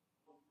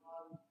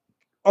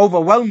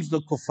overwhelms the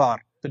kuffar,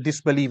 the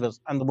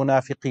disbelievers and the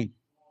munafiqeen.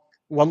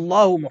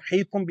 Wallahu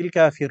muhitun bil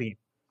kafirin.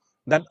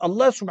 That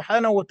Allah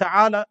subhanahu wa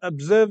ta'ala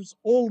observes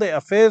all their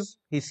affairs,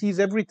 He sees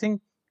everything,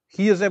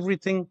 hears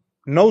everything,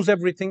 knows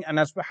everything, and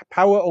has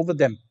power over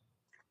them.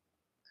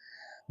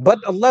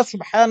 But Allah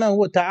subhanahu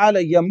wa ta'ala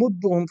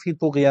yamudduhum fi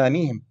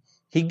tughyanihim.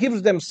 He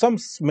gives them some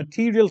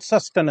material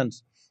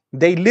sustenance.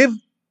 They live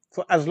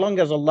for as long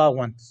as Allah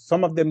wants.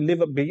 Some of them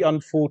live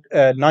beyond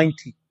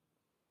 90.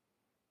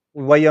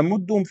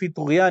 وَيَمُدُّهُمْ فِي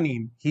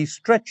طُغْيَانِهِمْ. He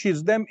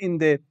stretches them in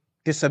their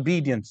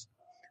disobedience.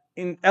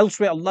 In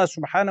elsewhere, Allah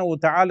subhanahu wa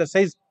ta'ala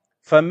says,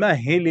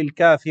 فَمَهِّلِ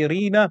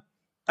الْكَافِرِينَ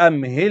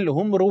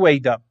أَمْهِلْهُمْ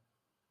رُوَيْدًا.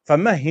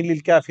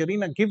 فَمَهِّلِ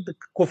الْكَافِرِينَ. Give the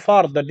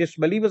kuffar, the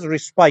disbelievers,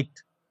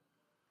 respite.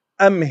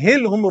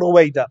 أَمْهِلْهُمْ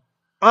رُوَيْدًا.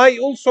 I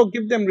also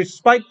give them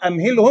respite.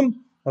 أَمْهِلْهُمْ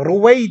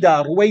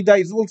رُوَيْدًا. Ruwaida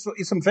is also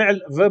ism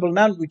fi'l, verbal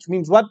noun, which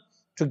means what?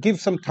 To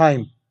give some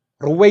time.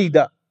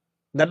 Ruwaida.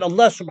 That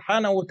Allah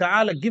subhanahu wa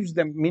ta'ala gives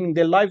them, meaning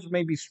their lives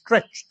may be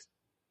stretched.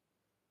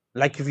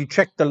 Like if you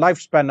check the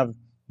lifespan of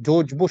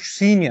George Bush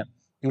Sr.,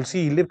 you'll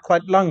see he lived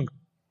quite long.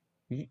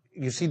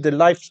 You see the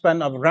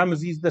lifespan of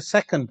Ramses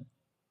II.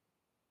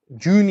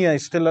 Junior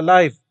is still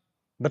alive,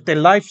 but their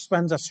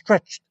lifespans are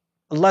stretched.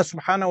 Allah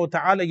subhanahu wa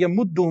ta'ala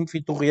yamudduhum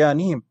fi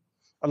tughyanihim.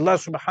 Allah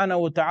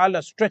subhanahu wa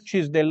ta'ala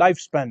stretches their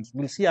lifespans.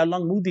 We'll see how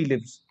long Moody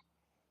lives.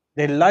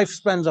 Their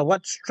lifespans are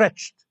what?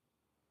 Stretched.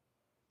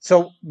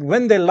 So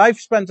when their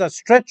lifespans are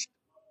stretched,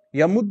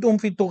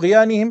 يَمُدُّهُمْ فِي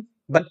طُغْيَانِهِمْ,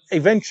 but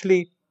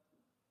eventually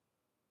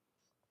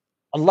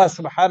Allah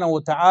subhanahu wa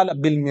ta'ala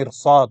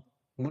bil-mirsad.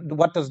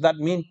 What does that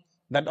mean?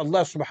 That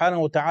Allah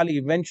subhanahu wa ta'ala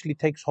eventually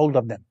takes hold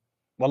of them.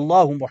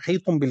 وَاللَّهُ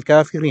مُحِيطٌ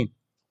بِالْكَافِرِينَ.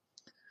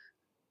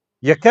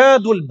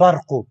 يَكَادُ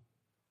الْبَرْقُ.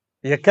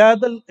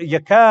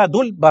 يَكَادُ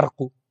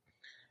الْبَرْقُ.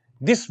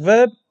 This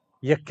verb,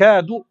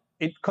 يَكَادُ,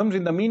 it comes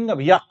in the meaning of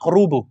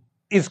يَقْرُبُ,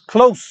 is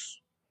close.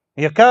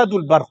 يَكَادُ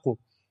الْبَرْقُ.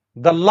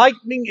 The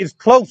lightning is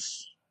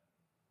close.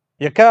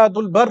 يَكَادُ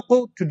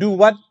الْبَرْقُ, to do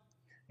what?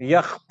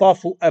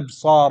 يَخْطَفُ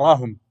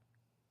أَبْصَارَهُمْ.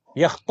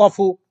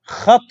 يَخْطَفُ,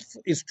 khatf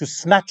is to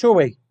snatch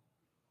away.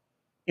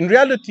 In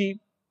reality,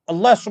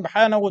 Allah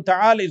subhanahu wa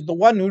ta'ala is the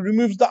one who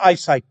removes the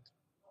eyesight.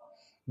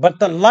 But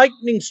the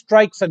lightning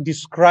strikes are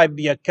described,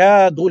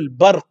 يَكَادُ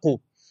الْبَرْقُ,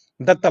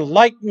 that the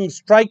lightning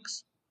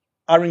strikes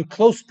are in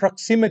close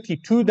proximity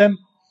to them,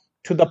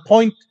 to the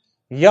point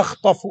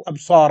يَخْطَفُ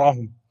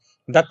أَبْصَارَهُمْ,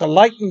 that the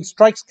lightning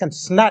strikes can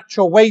snatch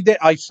away their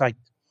eyesight.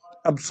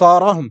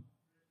 أَبْصَارَهُمْ.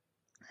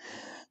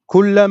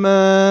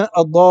 كُلَّمَا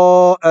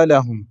أَضَاءَ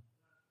لَهُمْ.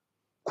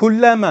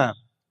 كُلَّمَا,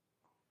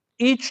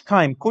 each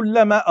time.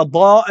 كُلَّمَا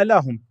أَضَاءَ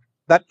لَهُمْ,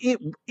 that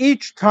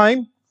each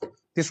time.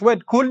 This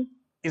word kul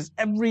is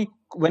every,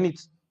 when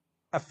it's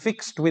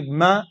affixed with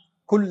ma,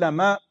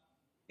 kullama,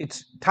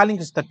 it's telling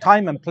us the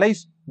time and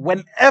place.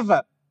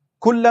 Whenever,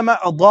 kullama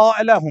adaa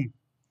lahum,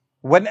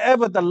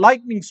 whenever the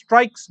lightning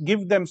strikes,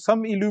 give them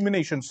some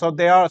illumination. So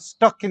they are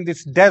stuck in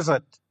this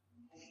desert.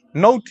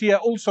 Note here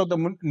also the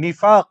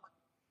nifaq,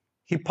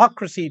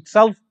 hypocrisy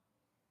itself,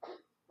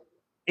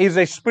 is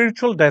a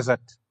spiritual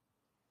desert.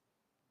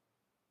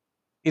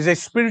 is a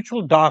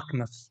spiritual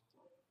darkness.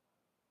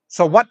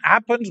 So what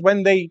happens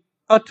when they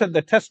utter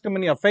the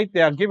testimony of faith?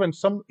 They are given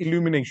some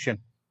illumination.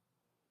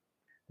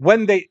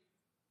 When they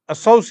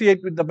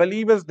associate with the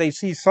believers, they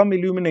see some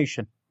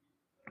illumination.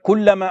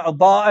 كُلَّمَا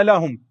أَضَاءَ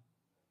لَهُمْ.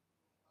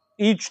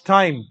 Each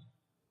time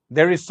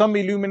there is some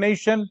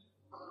illumination,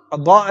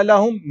 أَضَاءَ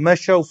لَهُمْ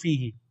مَشَوْا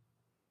فِيهِ.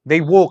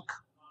 They walk.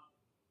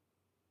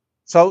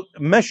 So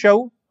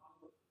مَشَوْا,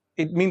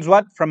 it means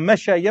what? From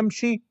مَشَى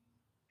يَمْشِي,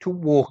 to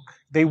walk.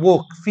 They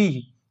walk.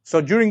 فِيهِ.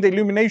 So during the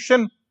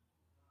illumination,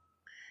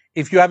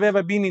 if you have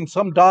ever been in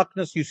some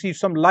darkness, you see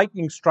some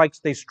lightning strikes,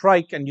 they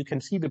strike and you can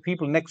see the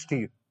people next to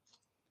you.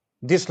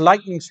 This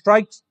lightning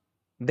strikes,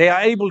 they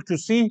are able to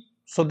see,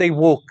 so they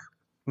walk.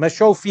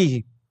 مَشَوْا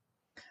فِيهِ.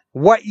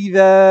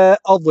 وَإِذَا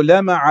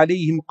أَظْلَمَ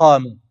عَلَيْهِمْ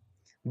قَامُوا.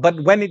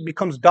 But when it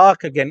becomes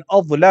dark again,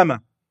 أَظْلَمَ,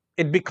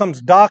 it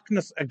becomes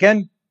darkness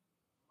again,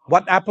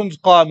 what happens?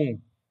 قَامُوا.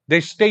 They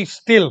stay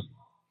still.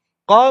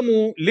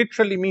 قَامُوا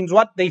literally means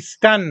what? They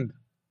stand.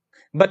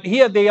 But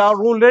here they are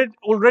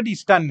already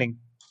standing.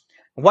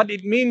 What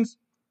it means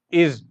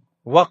is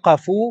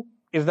وَقَفُوا,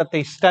 is that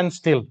they stand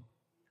still.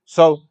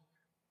 So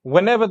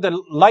whenever the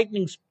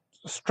lightning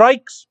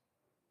strikes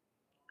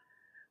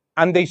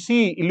and they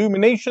see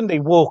illumination, they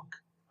walk.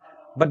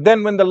 But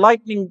then when the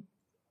lightning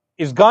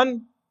is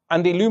gone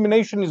and the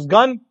illumination is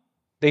gone,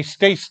 they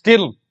stay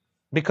still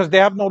because they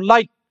have no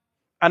light.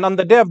 And on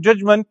the day of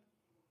judgment,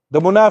 the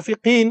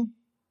munafiqeen,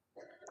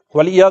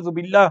 waliyadu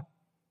billah,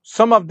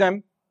 some of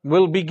them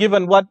will be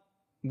given what?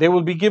 They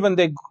will be given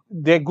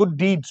their good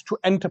deeds to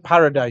enter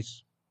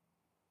paradise.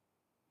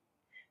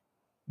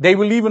 They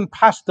will even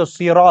pass the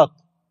sirat.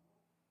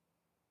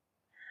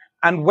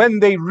 And when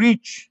they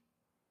reach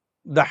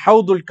the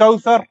Hawdul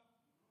Kawthar,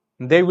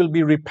 they will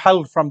be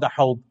repelled from the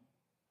Hawd.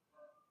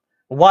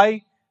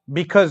 Why?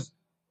 Because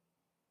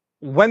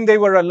when they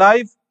were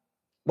alive,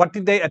 what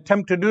did they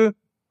attempt to do?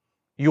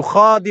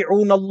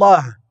 يُخَادِعُونَ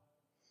اللَّهَ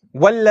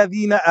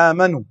وَالَّذِينَ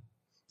آمَنُوا.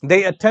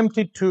 They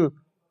attempted to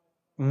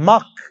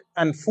mock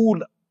and fool,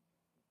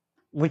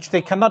 which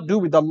they cannot do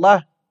with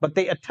Allah, but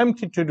they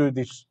attempted to do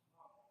this.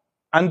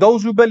 And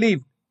those who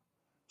believe,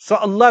 so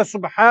Allah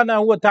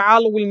subhanahu wa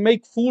ta'ala will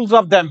make fools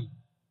of them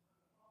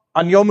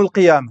on Yawm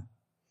al-Qiyamah,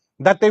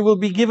 that they will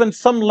be given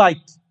some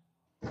light.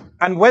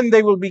 And when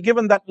they will be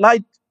given that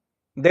light,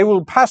 they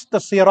will pass the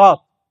sirat.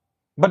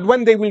 But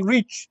when they will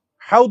reach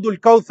Hawdul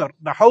Kawthar,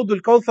 the Hawdul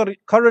Kawthar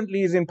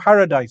currently is in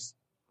paradise.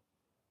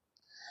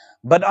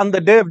 But on the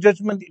day of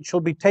judgment, it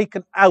shall be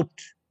taken out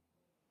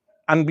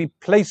and be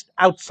placed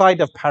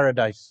outside of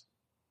paradise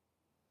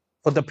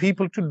for the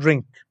people to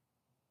drink.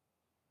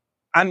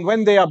 And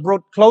when they are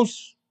brought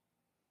close,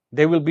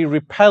 they will be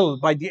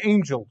repelled by the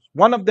angels.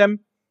 One of them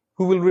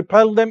who will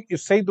repel them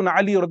is Sayyiduna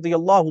Ali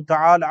radiyallahu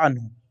ta'ala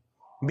anhu,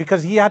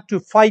 because he had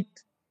to fight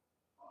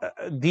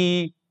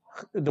the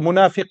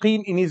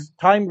munafiqeen in his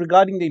time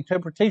regarding the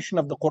interpretation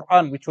of the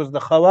Quran, which was the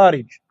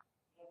Khawarij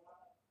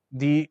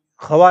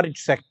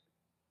sect.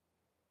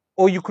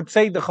 Or you could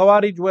say the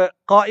Khawarij were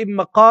qa'im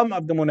maqam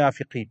of the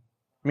munafiqeen,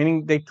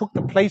 meaning they took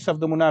the place of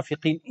the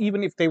munafiqeen,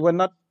 even if they were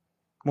not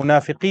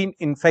munafiqeen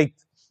in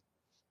faith.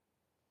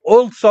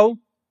 Also,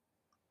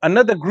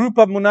 another group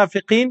of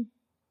munafiqeen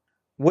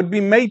would be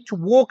made to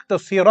walk the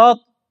sirat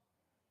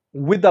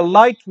with a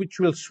light which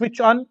will switch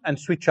on and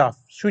switch off,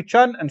 switch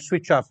on and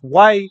switch off.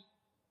 Why?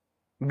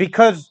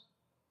 Because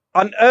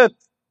on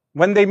earth,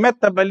 when they met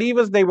the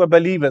believers, they were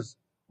believers.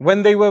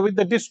 When they were with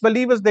the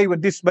disbelievers, they were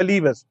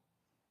disbelievers.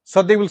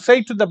 So they will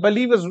say to the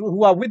believers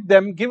who are with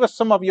them, give us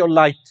some of your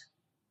light.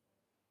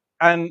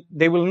 And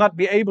they will not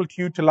be able to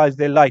utilize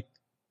their light.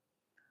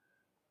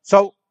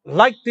 So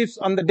like this,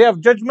 on the day of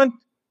judgment,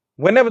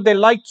 whenever their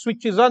light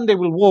switches on, they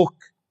will walk.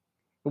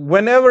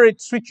 Whenever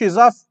it switches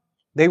off,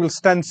 they will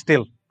stand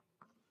still.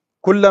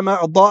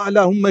 كُلَّمَا أَضَاءَ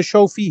لَهُمْ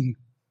مَشَوْا فِيهِ.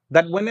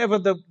 That whenever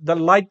the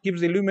light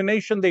gives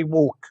illumination, they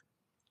walk.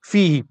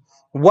 فِيهِ.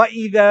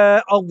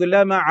 وَإِذَا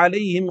أَظْلَمَ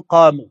عَلَيْهِمْ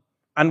قَامُوا.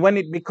 And when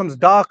it becomes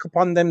dark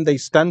upon them, they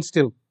stand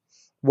still.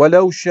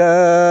 وَلَوْ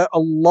شَاءَ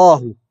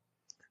اللَّهُ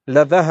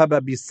لَذَهَبَ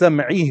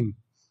بِسَمْعِهِمْ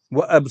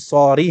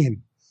وَأَبْصَارِهِمْ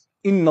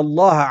إِنَّ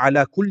اللَّهَ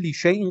عَلَى كُلِّ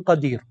شَيْءٍ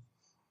قَدِيرٌ.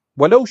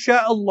 وَلَوْ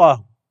شَاءَ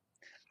اللَّهُ.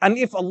 And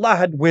if Allah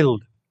had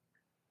willed,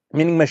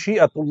 meaning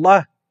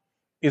Mashi'atullah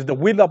is the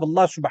will of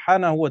Allah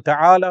subhanahu wa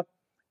ta'ala,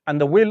 and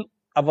the will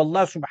of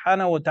Allah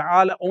subhanahu wa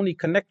ta'ala only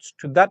connects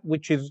to that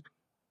which is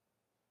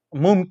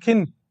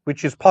mumkin,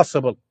 which is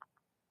possible.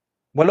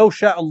 وَلَوْ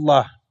شَاءَ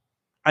اللَّهُ.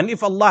 And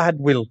if Allah had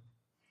willed,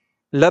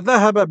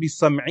 لَذَهَبَ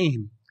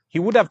بِسَمْعِهِمْ. He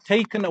would have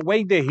taken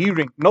away their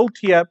hearing. Note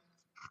here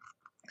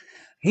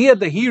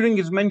the hearing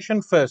is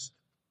mentioned first.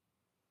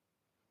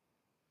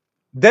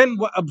 Then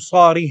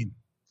وَأَبْصَارِهِمْ.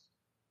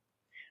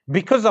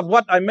 Because of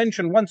what I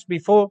mentioned once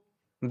before,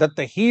 that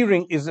the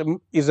hearing is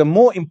a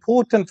more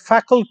important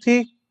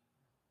faculty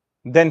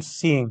than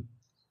seeing.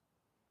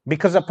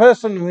 Because a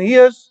person who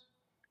hears,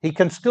 he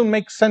can still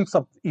make sense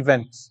of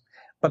events.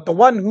 But the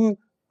one who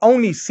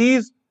only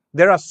sees,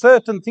 there are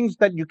certain things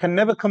that you can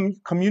never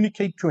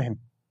communicate to him.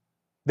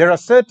 There are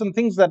certain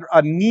things that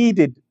are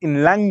needed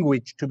in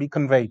language to be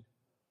conveyed.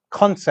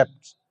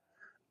 concepts.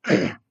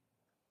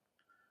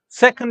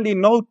 Secondly,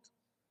 note,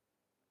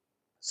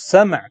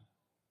 Sama'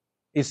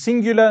 is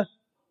singular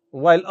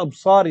while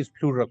absar is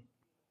plural.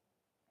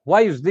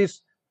 Why is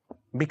this?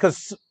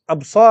 Because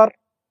absar,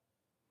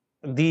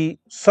 the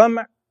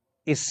Sama'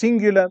 is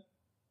singular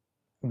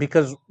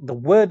because the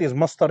word is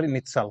masdar in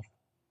itself.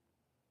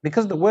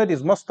 Because the word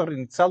is masdar in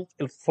itself,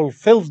 it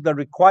fulfills the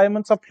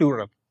requirements of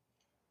plural.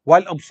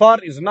 While absar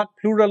is not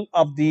plural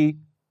of the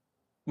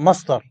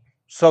masdar.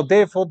 So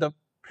therefore the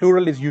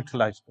plural is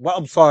utilized. Wa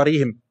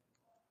absarihim.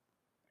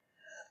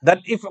 That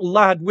if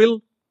Allah had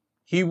willed,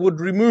 He would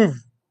remove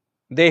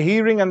their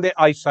hearing and their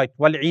eyesight.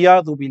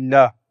 Wal-iyadhu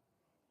billah.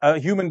 A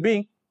human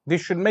being,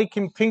 this should make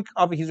him think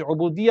of his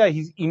ubudiyah,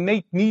 his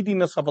innate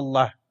neediness of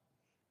Allah.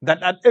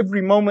 That at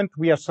every moment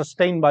we are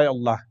sustained by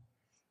Allah.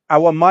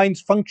 Our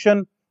minds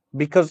function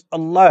because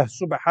Allah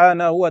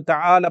subhanahu wa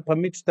ta'ala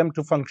permits them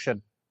to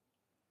function.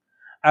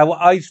 Our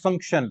eyes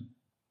function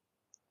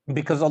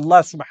because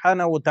Allah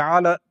subhanahu wa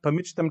ta'ala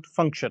permits them to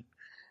function.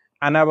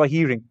 And our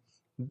hearing.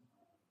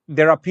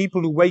 There are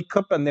people who wake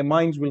up and their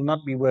minds will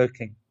not be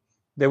working.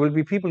 There will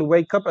be people who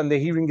wake up and their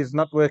hearing is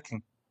not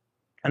working.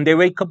 And they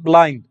wake up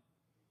blind.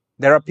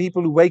 There are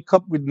people who wake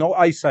up with no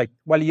eyesight.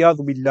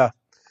 Waliyadhu billah.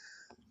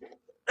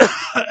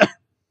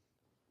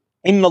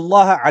 Inna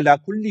Allah ala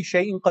kulli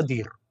shay'in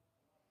qadir.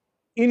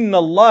 Inna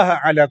Allah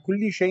ala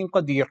kulli shay'in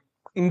qadir.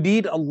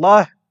 Indeed,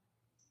 Allah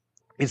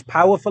is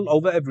powerful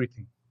over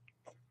everything.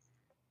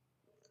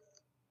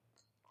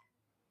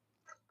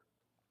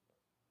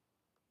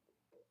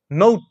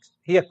 Note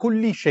here,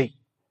 kulli shay.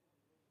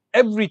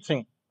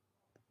 Everything.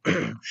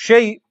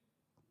 Shay.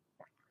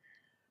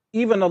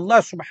 Even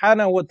Allah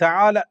subhanahu wa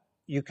ta'ala,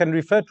 you can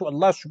refer to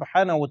Allah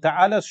subhanahu wa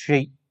ta'ala as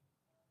shay.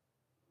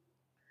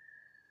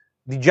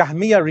 The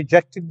Jahmiyyah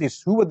rejected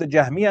this. Who were the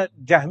Jahmiyyah?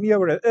 Jahmiyyah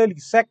were an early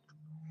sect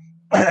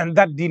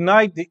that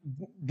denied the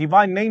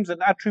divine names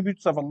and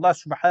attributes of Allah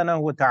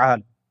subhanahu wa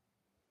ta'ala.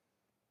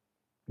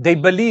 They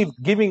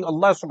believed giving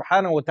Allah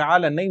subhanahu wa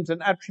ta'ala names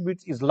and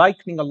attributes is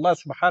likening Allah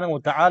subhanahu wa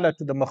ta'ala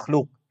to the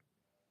makhluk.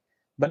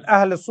 But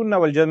Ahl Sunnah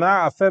wal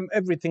Jama'ah affirm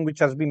everything which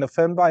has been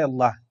affirmed by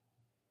Allah.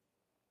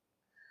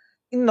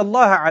 Inna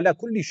Allah ala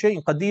kulli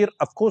shay'in qadir,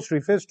 of course,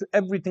 refers to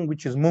everything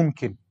which is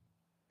mumkin.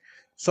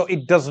 So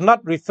it does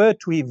not refer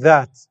to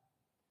that.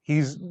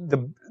 He's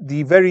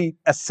the very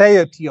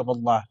aseity of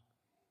Allah,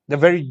 the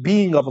very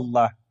being of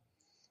Allah.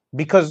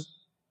 Because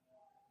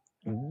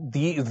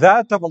the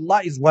that of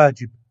Allah is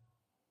wajib.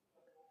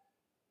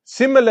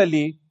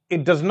 Similarly,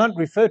 it does not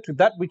refer to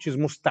that which is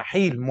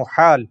mustahil,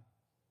 muhal,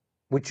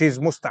 which is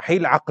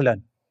mustahil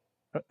aqlan,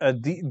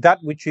 that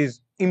which is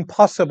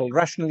impossible,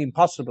 rationally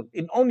impossible.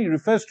 It only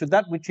refers to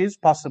that which is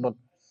possible.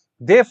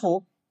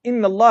 Therefore,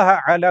 inna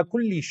Allah ala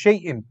kulli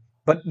shay'in,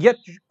 but yet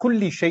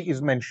kulli shay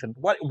is mentioned.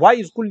 Why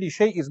is kulli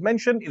shay is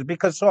mentioned? Is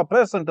because so a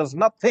person does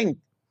not think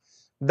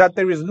that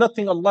there is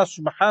nothing Allah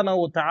subhanahu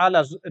wa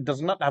ta'ala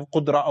does not have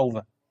qudra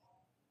over.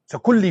 So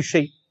kulli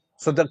shay.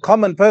 So the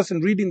common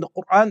person reading the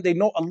Quran, they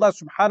know Allah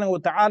subhanahu wa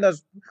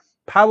ta'ala's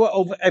power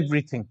over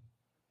everything.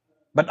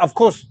 But of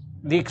course,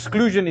 the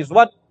exclusion is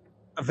what?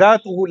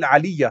 Dhatuhu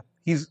al-aliyya,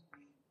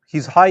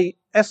 his high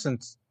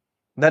essence.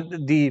 That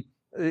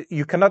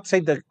you cannot say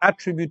the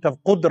attribute of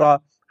qudra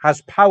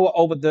has power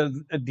over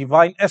the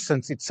divine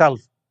essence itself.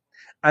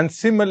 And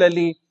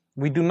similarly,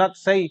 we do not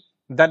say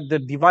that the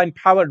divine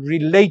power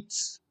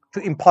relates to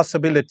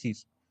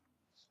impossibilities.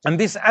 And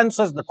this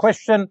answers the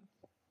question,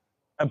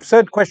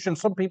 absurd question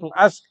some people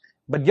ask,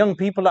 but young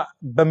people are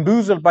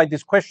bamboozled by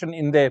this question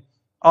in their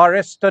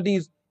RS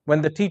studies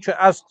when the teacher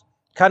asked,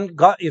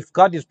 if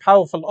God is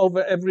powerful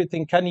over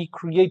everything, can He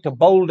create a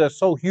boulder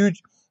so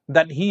huge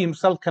that He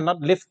Himself cannot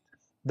lift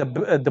the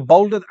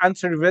boulder? The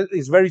answer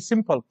is very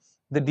simple.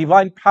 The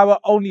divine power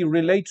only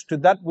relates to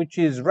that which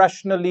is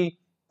rationally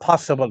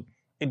possible.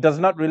 It does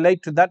not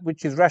relate to that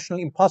which is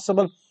rationally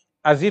impossible,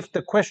 as if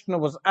the questioner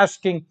was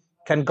asking,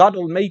 can God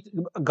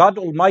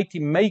Almighty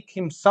make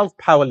Himself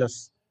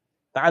powerless?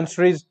 The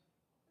answer is,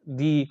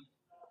 the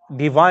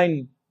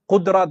divine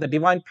qudra, the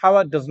divine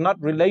power, does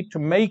not relate to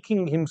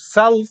making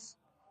Himself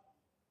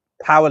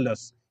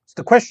powerless. So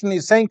the question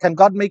is saying, can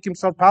God make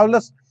Himself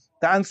powerless?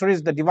 The answer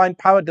is, the divine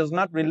power does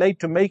not relate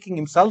to making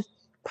Himself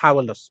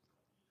powerless.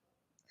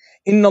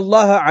 Inna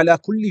Allah ala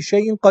kulli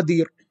shay'in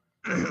qadir.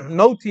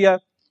 Note here,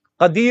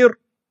 qadir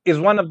is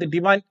one of the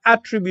divine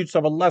attributes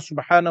of Allah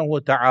subhanahu wa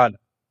ta'ala.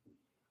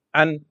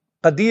 And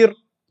qadir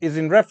is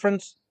in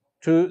reference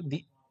to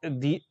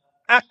the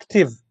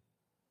active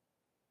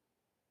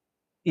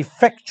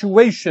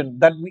effectuation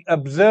that we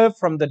observe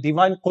from the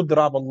divine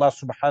qudra of Allah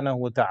subhanahu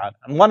wa ta'ala.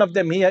 And one of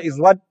them here is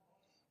what?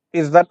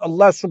 Is that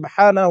Allah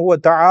subhanahu wa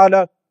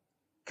ta'ala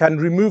can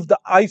remove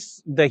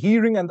the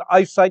hearing and the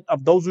eyesight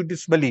of those who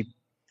disbelieve.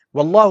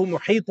 Wallahu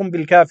muhitun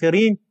bil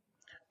kafirin.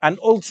 And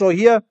also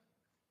here,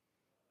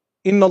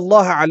 inna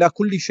Allah ala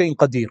kulli shayin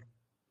qadir.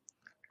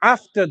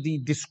 After the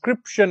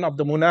description of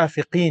the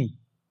munafiqeen,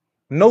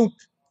 note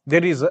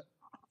there is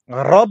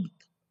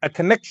a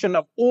connection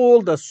of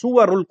all the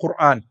surah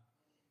al-Quran.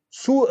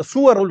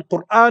 Surah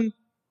al-Quran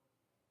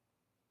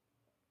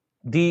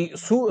The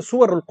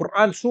Surah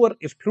al-Quran, Surah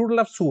is plural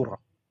of Surah.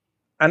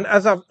 And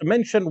as I've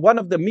mentioned, one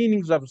of the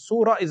meanings of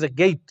Surah is a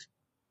gate,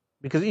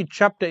 because each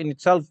chapter in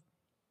itself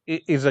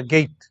is a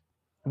gate.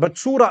 But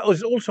Surah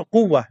is also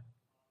Quwwah.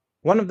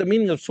 One of the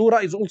meanings of Surah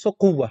is also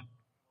Quwwah,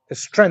 a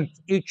strength.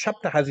 Each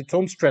chapter has its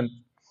own strength.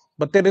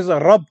 But there is a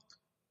Rabb.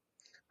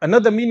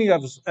 Another meaning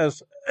of,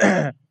 as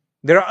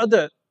there are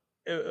other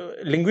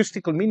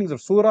linguistical meanings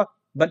of Surah,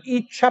 but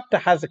each chapter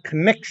has a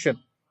connection.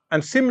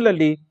 And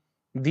similarly,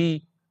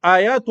 the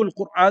Ayatul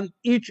Quran,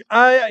 each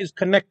ayah is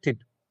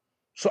connected.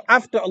 So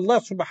after Allah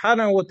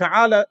subhanahu wa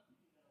ta'ala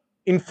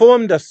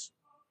informed us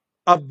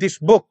of this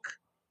book,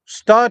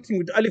 starting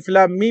with Alif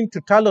Lam Mim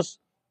to tell us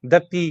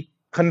that the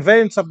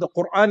conveyance of the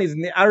Quran is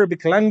in the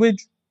Arabic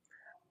language,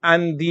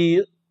 and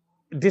the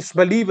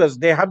disbelievers,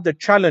 they have the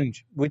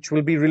challenge, which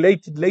will be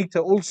related later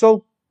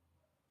also,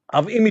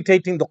 of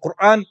imitating the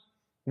Quran,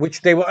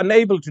 which they were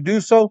unable to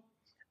do so.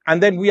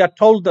 And then we are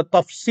told the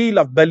tafsil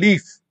of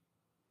belief,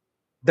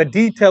 the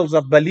details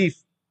of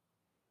belief,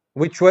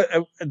 which were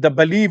the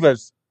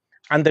believers,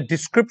 and the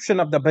description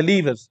of the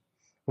believers.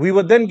 We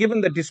were then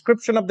given the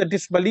description of the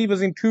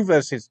disbelievers in 2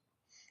 verses.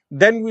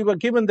 Then we were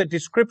given the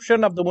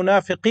description of the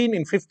munafiqeen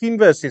in 15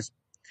 verses.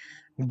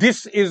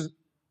 This is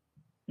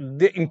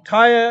the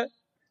entire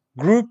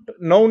group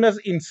known as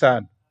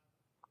insan.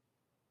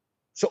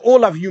 So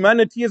all of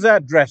humanity is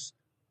addressed.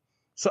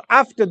 So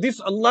after this,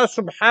 Allah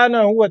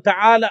subhanahu wa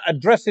ta'ala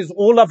addresses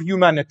all of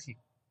humanity,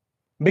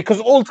 because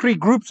all 3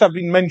 groups have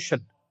been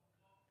mentioned.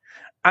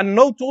 And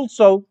note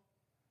also,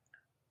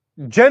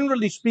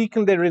 generally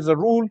speaking, there is a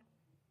rule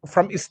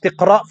from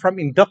istiqra, from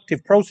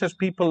inductive process.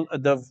 People,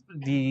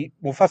 the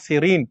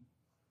mufassirin,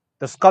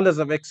 the scholars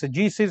of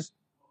exegesis,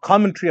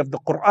 commentary of the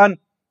Quran,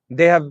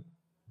 they have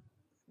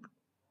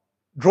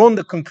drawn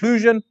the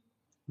conclusion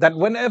that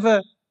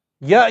whenever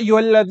Ya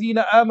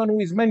ayyuhalladhina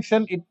amanu is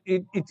mentioned,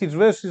 it is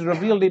verses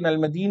revealed in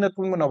Al-Madinatul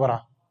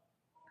Munawwarah.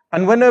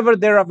 And whenever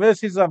there are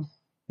verses of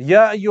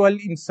Ya ayyuhal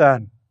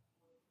insan,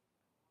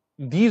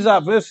 these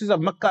are verses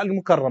of Makkah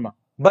al-Mukarramah.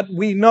 But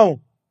we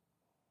know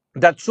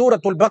that Surah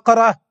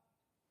al-Baqarah,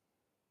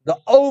 the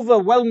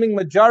overwhelming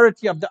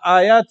majority of the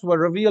ayat were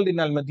revealed in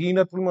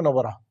Al-Madinatul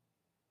Munawwarah.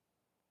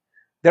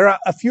 There are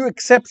a few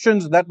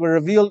exceptions that were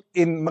revealed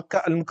in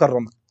Makkah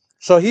al-Mukarramah.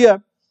 So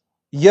here,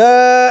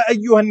 Ya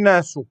ayyuhan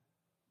nasu.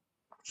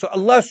 So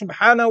Allah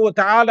subhanahu wa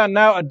ta'ala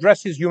now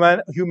addresses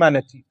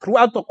humanity.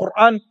 Throughout the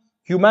Quran,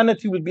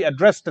 humanity will be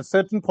addressed at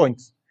certain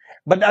points.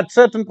 But at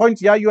certain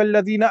points, Ya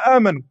ayyuhalladhina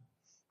amanu.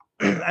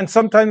 And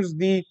sometimes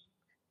the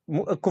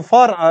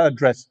kuffar are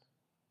addressed.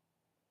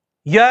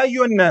 Ya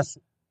ayyuhan nasu.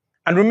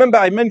 And remember,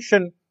 I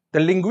mentioned the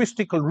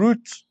linguistical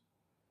roots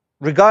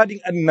regarding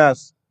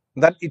an-nas,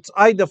 that it's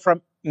either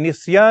from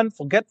nisyan,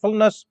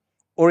 forgetfulness,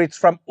 or it's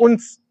from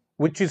uns,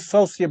 which is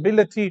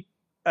sociability.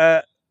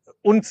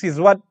 Uns is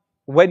what?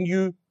 When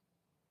you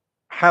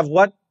have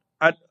what?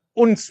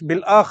 Uns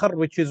bil akhar,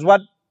 which is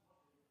what?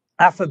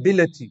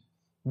 Affability.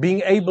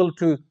 Being able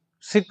to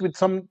sit with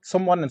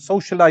someone and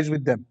socialize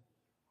with them.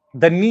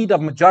 The need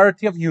of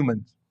majority of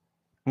humans.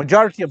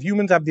 Majority of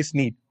humans have this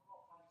need.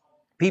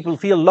 People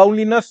feel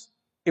loneliness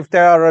if they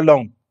are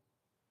alone.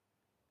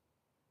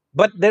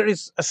 But there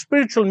is a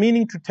spiritual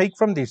meaning to take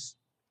from this.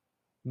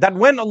 That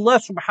when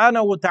Allah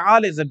subhanahu wa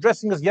ta'ala is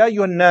addressing us, Ya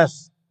ayyuhan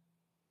nas,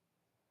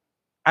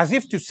 as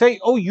if to say,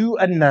 oh you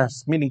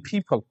an-nas, meaning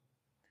people,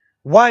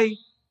 why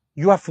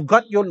you have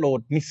forgot your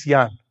Lord,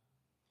 nisyan.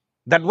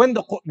 That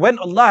when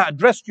Allah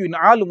addressed you in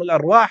Alam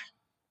al-Arwah,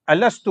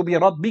 Alastu bi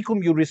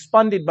Rabbikum, you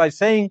responded by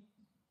saying,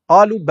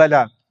 Qalu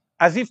bala,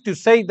 as if to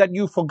say that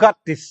you forgot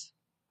this.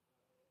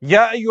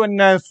 Ya ayyuhan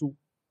nasu,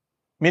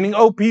 meaning,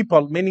 oh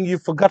people, meaning you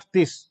forgot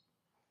this.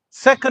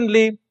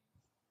 Secondly,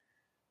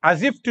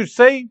 as if to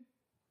say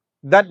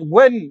that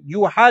when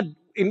you had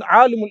in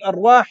Alim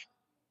al-Arwah,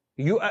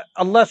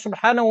 Allah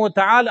subhanahu wa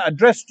ta'ala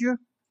addressed you,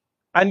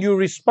 and you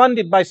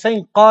responded by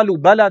saying, Qalu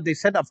bala, they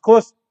said, of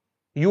course,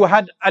 you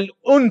had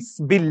al-uns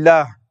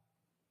billah.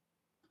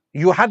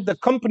 You had the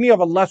company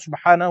of Allah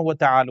subhanahu wa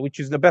ta'ala, which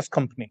is the best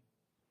company.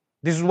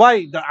 This is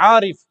why the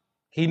Arif,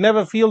 he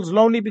never feels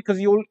lonely, because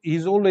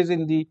he's always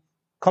in the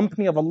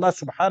company of Allah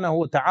subhanahu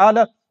wa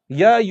ta'ala.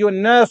 Ya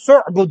ayyuhan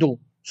nasu u'budu.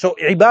 So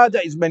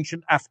ibadah is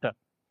mentioned after.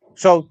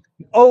 So,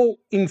 O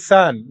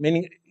insan,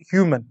 meaning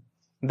human,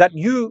 that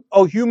you,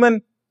 O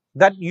human,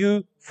 that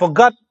you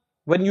forgot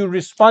when you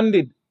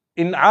responded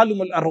in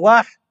Alim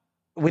al-Arwah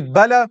with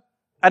bala,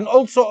 and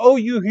also, O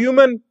you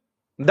human,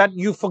 that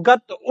you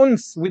forgot the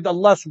uns with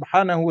Allah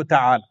subhanahu wa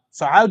ta'ala.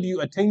 So how do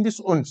you attain this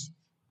uns?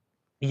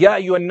 Ya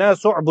ayyuhan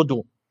nasu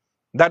u'budu,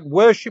 that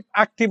worship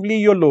actively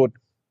your Lord.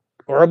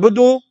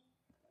 U'budu,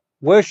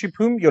 worship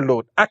whom? Your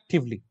Lord,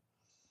 actively.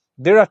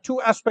 There are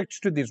 2 aspects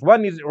to this.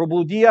 One is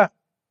ubudiyah,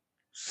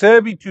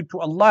 servitude to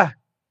Allah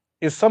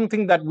is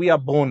something that we are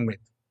born with.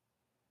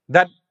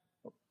 That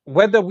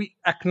whether we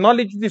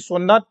acknowledge this or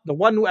not, the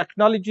one who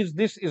acknowledges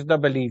this is the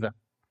believer.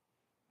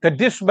 The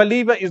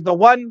disbeliever is the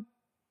one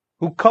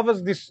who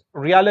covers this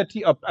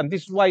reality up, and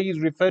this is why he is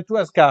referred to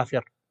as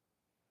kafir.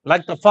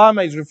 Like the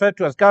farmer is referred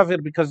to as kafir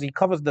because he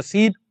covers the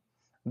seed,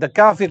 The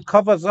kafir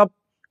covers up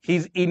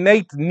his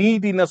innate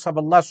neediness of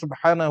Allah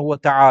subhanahu wa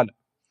ta'ala.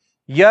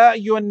 Ya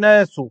ayyuhan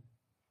nasu,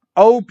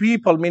 O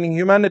people, meaning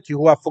humanity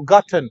who have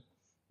forgotten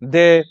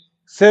their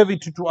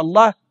servitude to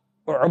Allah,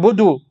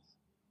 u'budu,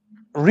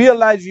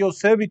 realize your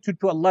servitude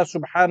to Allah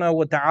subhanahu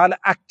wa ta'ala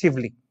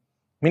actively,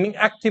 meaning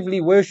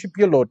actively worship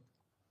your Lord.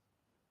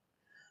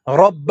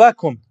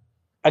 Rabbakum.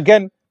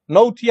 Again,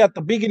 note here at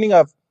the beginning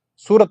of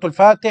Surah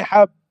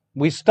Al-Fatiha,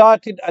 we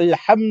started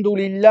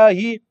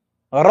Alhamdulillahi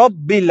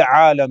Rabbil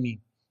Alameen.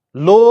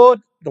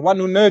 Lord, the one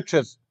who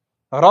nurtures,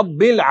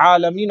 Rabbil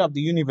Alameen of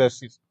the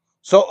universes.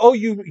 So, O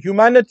you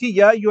humanity,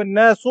 Ya ayyuhan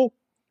nasu,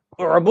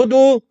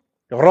 u'budu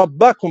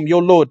Rabbakum,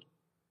 your Lord.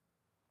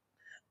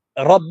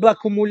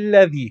 Rabbakum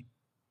alladhi.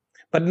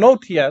 But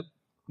note here,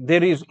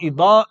 there is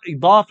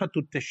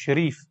idafatu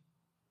tashrif,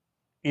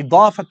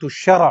 idafatu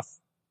sharaf,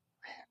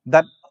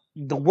 that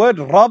the word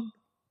Rabb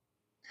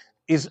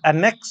is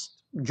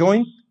annexed,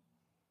 joined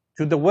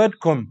to the word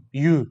kum,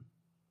 you.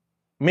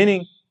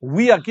 Meaning,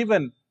 we are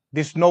given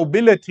this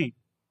nobility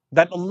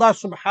that Allah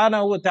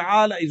subhanahu wa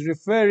ta'ala is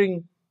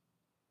referring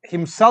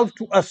himself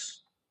to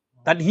us,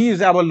 that he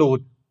is our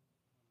Lord.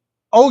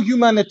 O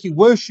humanity,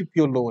 worship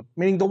your Lord,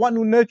 meaning the one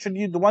who nurtured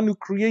you, the one who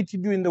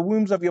created you in the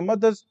wombs of your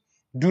mothers.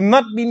 Do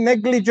not be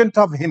negligent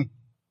of him.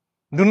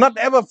 Do not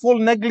ever fall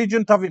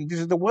negligent of him. This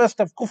is the worst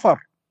of kufr.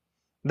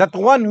 That the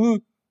one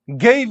who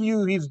gave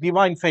you his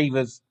divine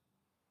favors,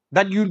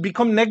 that you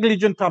become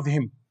negligent of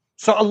him.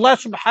 So Allah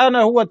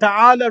subhanahu wa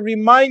ta'ala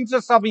reminds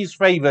us of his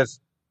favors.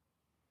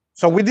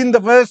 So within the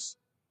verse,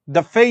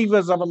 the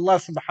favors of Allah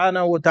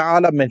subhanahu wa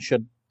ta'ala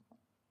mentioned.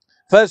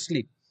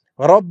 Firstly,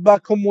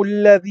 رَبَّكُمُ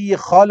الَّذِي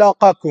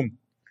خَلَقَكُمْ.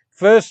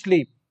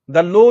 Firstly,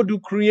 the Lord who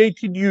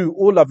created you,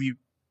 all of you.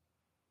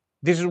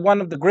 This is one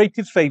of the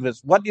greatest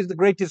favors. What is the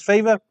greatest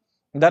favor?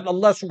 That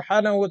Allah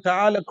subhanahu wa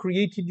ta'ala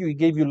created you. He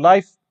gave you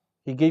life.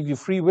 He gave you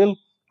free will.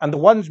 And the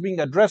ones being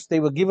addressed, they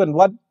were given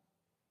what?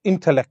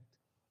 Intellect.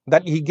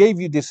 That He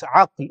gave you this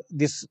aql,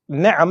 this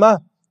ni'mah,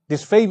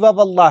 this favor of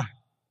Allah.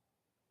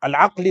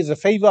 Al-aql is a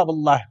favor of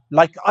Allah,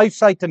 like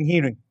eyesight and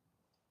hearing.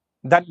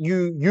 That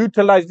you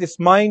utilize this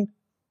mind,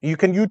 you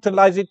can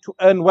utilize it to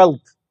earn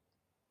wealth.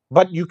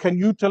 But you can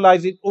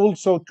utilize it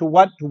also to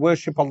what? To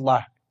worship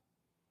Allah.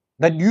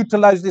 That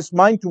utilize this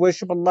mind to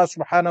worship Allah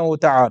subhanahu wa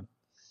ta'ala.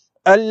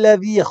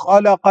 الَّذِي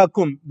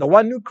خَلَقَكُمْ, the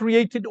one who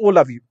created all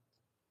of you.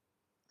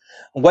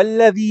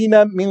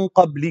 وَالَّذِينَ مِن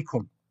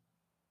قَبْلِكُمْ,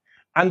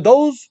 and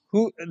those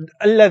who,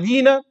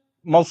 الَّذِينَ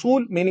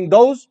mawsul, meaning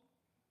those,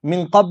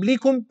 min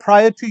qablikum,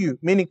 prior to you,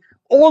 meaning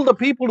all the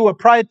people who were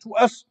prior to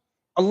us,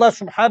 Allah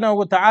subhanahu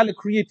wa ta'ala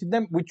created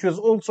them, which was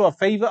also a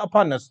favor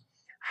upon us.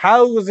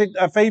 How was it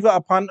a favor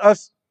upon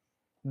us?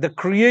 The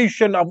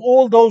creation of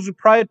all those who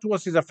prior to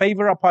us is a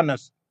favor upon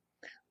us.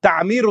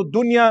 Ta'amiru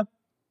dunya,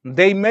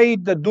 they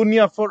made the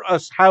dunya for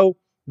us. How?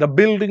 The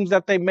buildings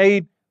that they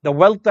made, the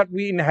wealth that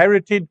we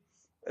inherited,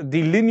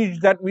 the lineage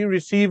that we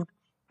received,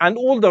 and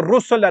all the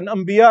rusul and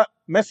anbiya,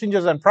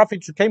 messengers and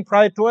prophets who came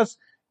prior to us,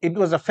 it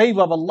was a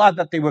favor of Allah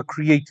that they were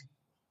created.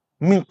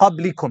 Min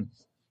qablikum.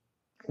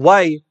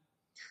 Why?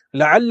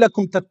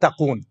 لَعَلَّكُمْ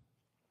تَتَّقُونَ.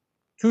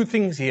 Two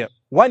things here.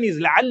 One is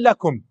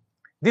لَعَلَّكُمْ.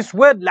 This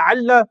word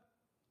لَعَلَّ,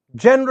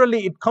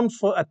 generally it comes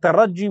for a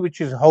taraji,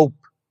 which is hope.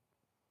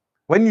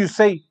 When you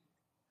say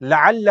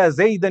لَعَلَّ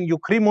زَيْدًا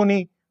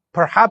يُكْرِمُنِي,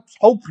 perhaps,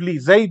 hopefully,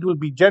 Zayd will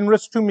be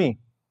generous to me.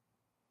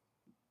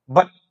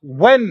 But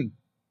when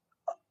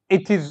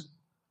it is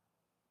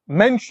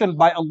mentioned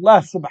by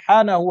Allah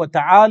subhanahu wa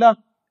ta'ala,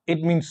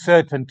 it means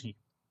certainty.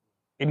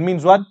 It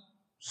means what?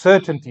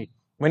 Certainty.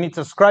 When it's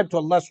ascribed to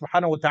Allah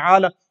subhanahu wa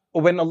ta'ala,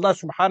 or when Allah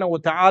subhanahu wa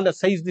ta'ala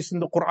says this in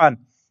the Quran,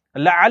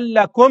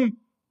 لَعَلَّكُمْ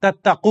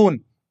تَتَّقُونَ,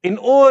 in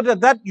order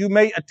that you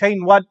may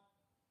attain what?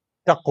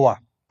 Taqwa.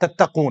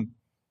 Tattaqun.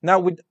 Now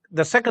with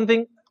the second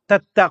thing,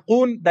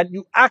 tattaqun, that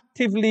you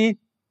actively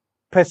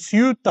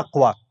pursue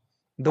taqwa.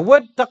 The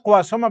word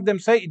taqwa, some of them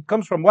say it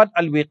comes from what?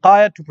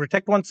 Al-wiqaya, to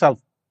protect oneself.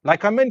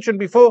 Like I mentioned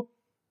before,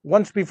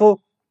 once before,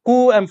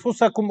 قُوا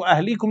أَنفُسَكُمْ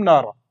وَأَهْلِيكُمْ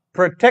نَارًا.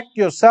 Protect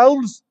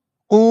yourselves,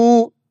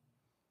 قُوا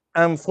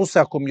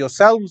أَنفُسَكُمْ,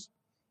 yourselves,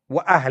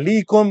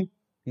 وَأَهْلِيكُمْ,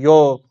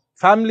 your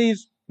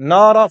families,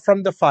 nara,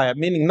 from the fire.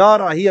 Meaning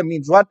nara here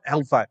means what?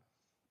 Hellfire.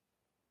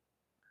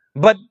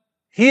 But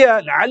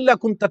here,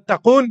 لَعَلَّكُمْ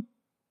تَتَّقُونَ,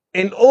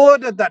 in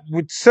order that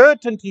with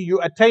certainty you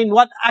attain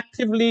what?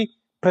 Actively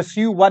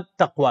pursue what?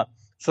 Taqwa.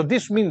 So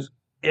this means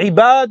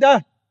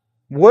ibadah,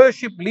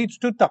 worship leads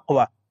to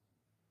taqwa.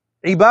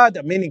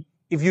 Ibadah, meaning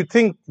if you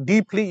think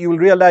deeply, you will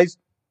realize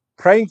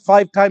praying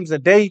 5 times a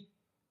day,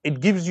 it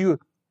gives you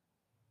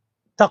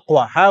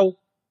taqwa. How?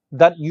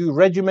 That you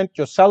regiment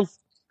yourself,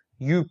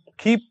 you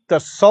keep the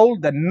soul,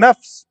 the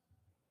nafs,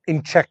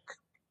 in check.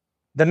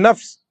 The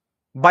nafs,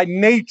 by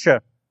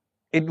nature,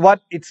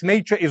 its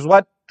nature is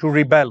what? To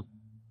rebel.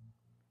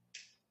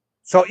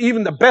 So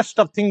even the best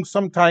of things,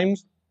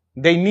 sometimes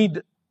they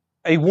need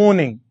a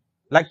warning.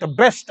 Like the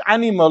best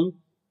animal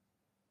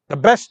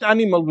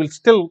will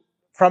still,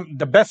 from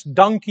the best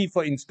donkey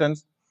for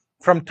instance,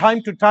 from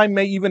time to time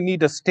may even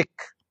need a stick,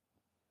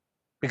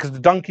 because the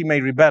donkey may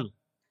rebel.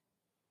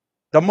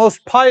 The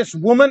most pious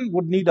woman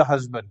would need a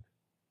husband.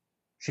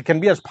 She can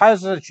be as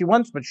pious as she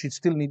wants, but she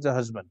still needs a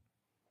husband.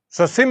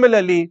 So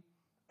similarly,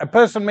 a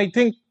person may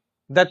think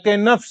that their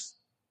nafs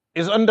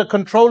is under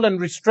control and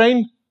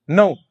restrained.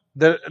 No,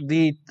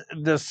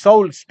 the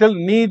soul still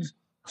needs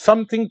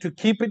something to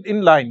keep it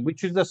in line,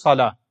 which is the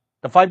salah,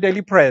 the 5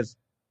 daily prayers.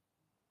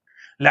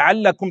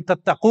 لَعَلَّكُمْ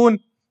تَتَّقُونَ,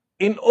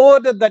 in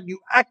order that you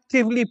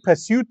actively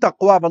pursue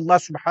taqwa of Allah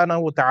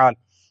subhanahu wa ta'ala.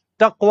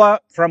 Taqwa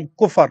from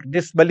kufr,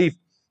 disbelief.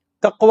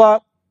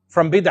 Taqwa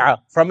from bid'ah,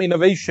 from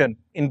innovation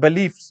in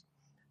beliefs.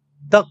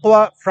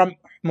 Taqwa from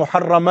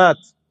muharramat,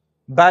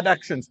 bad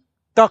actions.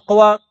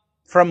 Taqwa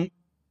from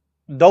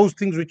those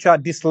things which are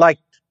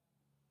disliked.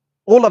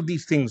 All of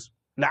these things.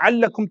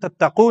 لَعَلَّكُمْ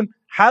تَتَّقُونَ.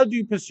 How do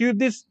you pursue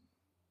this?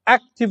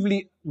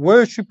 Actively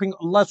worshipping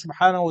Allah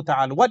subhanahu wa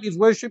ta'ala. What is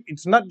worship?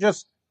 It's not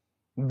just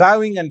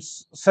bowing and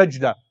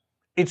sajda.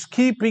 It's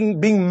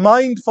being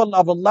mindful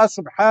of Allah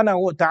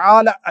subhanahu wa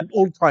ta'ala at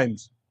all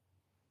times.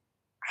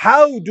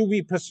 How do we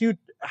attain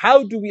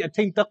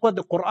taqwa?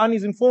 The Quran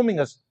is informing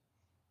us.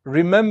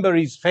 Remember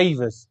His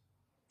favors.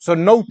 So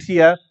note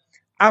here,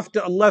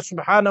 after Allah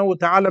subhanahu wa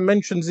ta'ala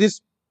mentions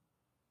this,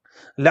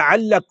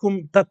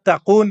 لَعَلَّكُمْ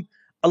تَتَّقُونَ,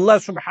 Allah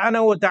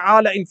subhanahu wa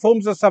ta'ala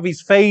informs us of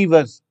His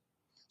favors.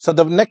 So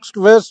the next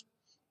verse,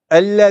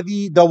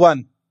 الَّذِي, the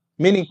one.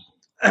 Meaning,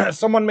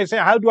 someone may say,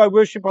 how do I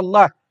worship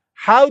Allah?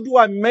 How do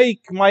I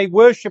make my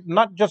worship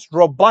not just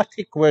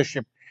robotic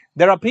worship?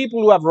 There are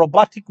people who have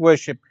robotic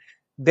worship.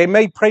 They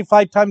may pray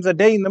 5 times a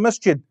day in the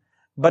masjid,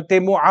 but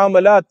their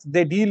mu'amalat,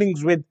 their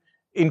dealings with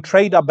in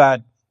trade are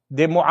bad.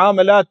 Their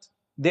mu'amalat,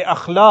 their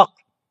akhlaq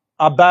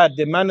are bad,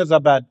 their manners are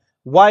bad.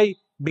 Why?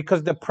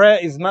 Because the prayer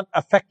is not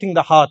affecting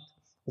the heart.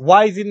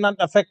 Why is it not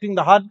affecting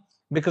the heart?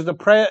 Because the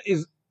prayer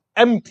is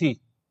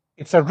empty.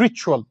 It's a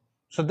ritual.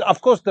 So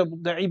of course the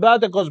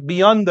ibadah goes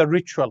beyond the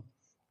ritual.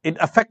 It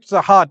affects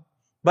the heart.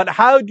 But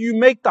how do you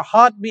make the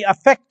heart be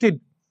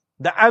affected?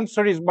 The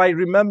answer is by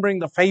remembering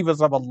the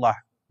favors of Allah.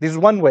 This is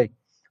one way.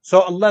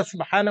 So Allah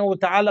subhanahu wa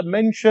ta'ala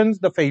mentions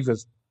the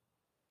favors.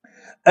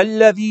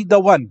 الَّذِي, the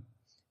one.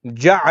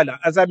 Ja'ala.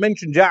 As I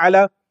mentioned,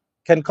 ja'ala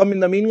can come in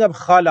the meaning of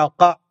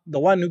khalaqa, the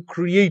one who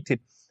created.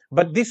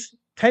 But this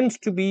tends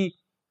to be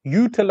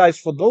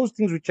utilized for those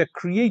things which are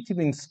created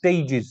in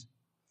stages.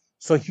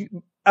 So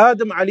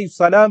Adam alayhi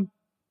salam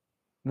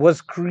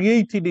was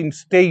created in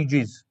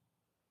stages.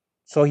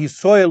 So his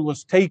soil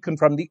was taken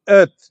from the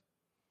earth,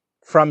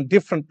 from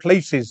different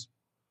places,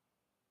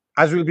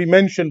 as will be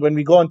mentioned when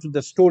we go into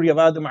the story of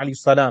Adam alayhi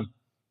salam,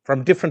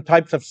 from different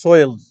types of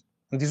soils.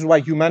 And this is why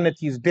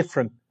humanity is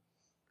different.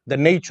 The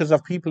natures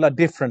of people are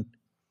different.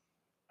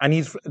 And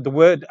the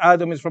word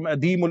Adam is from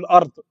adimul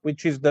ard,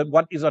 which is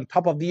what is on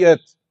top of the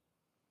earth.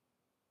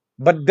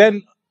 But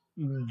then,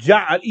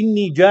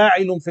 inni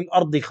ja'ilun fil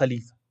ardi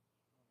khalifa.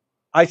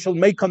 I shall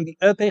make on the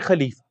earth a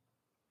khalifa,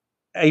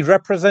 a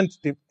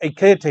representative, a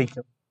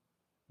caretaker.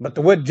 But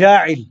the word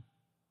ja'il,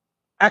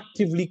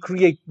 actively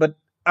create. But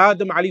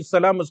Adam alayhi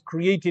salam was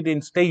created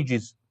in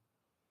stages.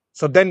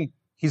 So then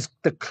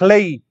the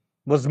clay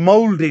was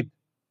molded,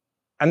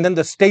 and then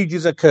the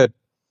stages occurred.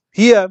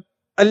 Here,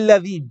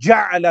 alladhi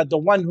ja'ala, the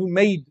one who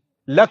made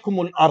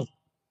lakumul ard.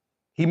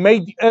 He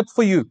made the earth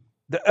for you.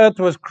 The earth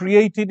was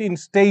created in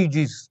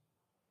stages.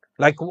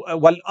 Like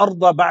wal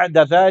arda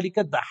ba'da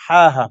dhalika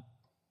dahaha.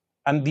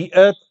 And the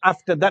earth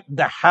after that,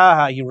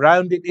 dahaha, he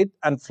rounded it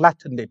and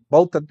flattened it.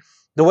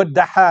 The word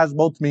daha has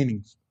both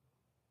meanings.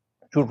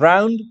 To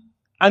round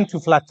and to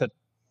flatten.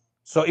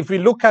 So if we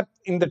look at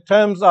in the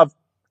terms of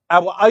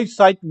our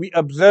eyesight, we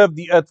observe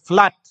the earth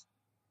flat.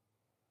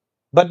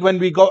 But when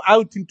we go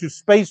out into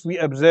space, we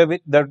observe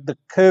it, the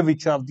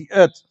curvature of the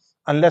earth,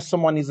 unless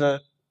someone is a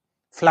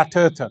flat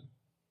earther.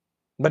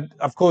 But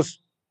of course,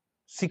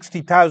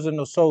 60,000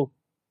 or so,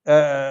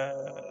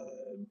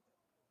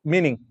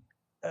 meaning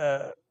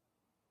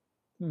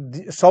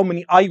so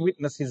many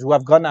eyewitnesses who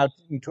have gone out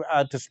into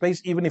outer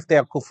space, even if they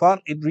are kuffar,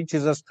 it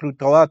reaches us through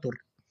tawatur,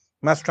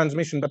 mass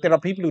transmission. But there are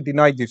people who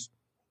deny this.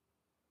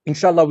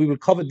 Inshallah, we will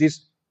cover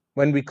this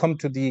when we come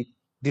to the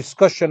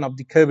discussion of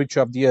the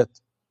curvature of the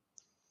earth.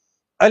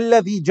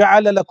 الَّذِي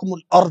جَعَلَ لَكُمُ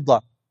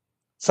الْأَرْضَ.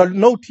 So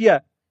note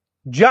here,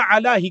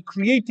 جَعَلَ, he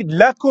created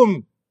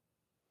lakum.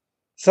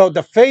 So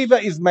the favor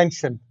is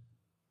mentioned.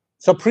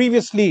 So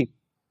previously,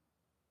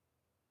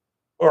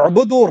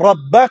 اعبدوا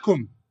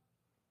ربكم,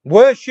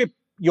 worship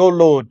your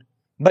Lord.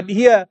 But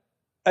here,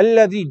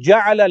 الَّذِي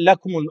جَعَلَ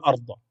لَكُمُ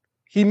الْأَرْضَ,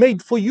 he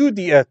made for you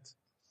the earth.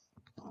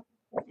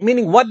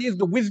 Meaning, what is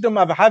the wisdom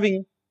of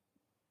having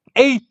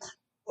 8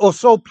 or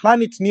so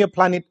planets near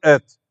planet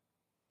Earth?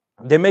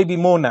 There may be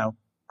more now,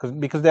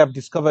 because they have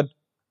discovered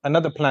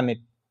another planet.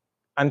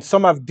 And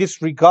some have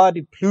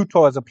disregarded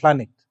Pluto as a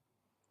planet.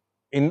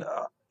 In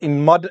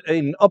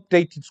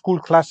updated school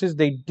classes,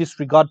 they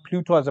disregard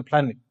Pluto as a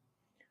planet.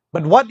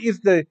 But what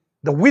is the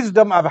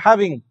wisdom of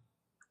having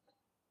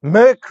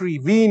Mercury,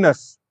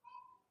 Venus,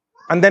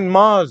 and then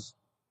Mars,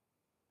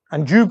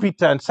 and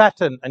Jupiter, and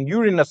Saturn, and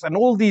Uranus, and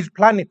all these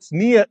planets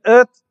near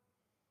Earth?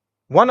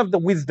 One of the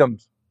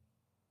wisdoms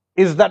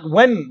is that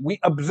when we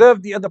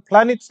observe the other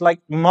planets, like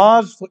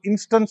Mars, for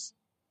instance,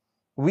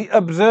 we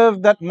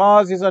observe that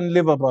Mars is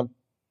unlivable.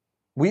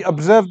 We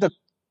observe the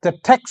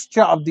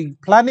texture of the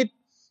planet.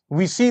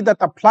 We see that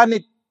the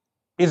planet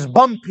is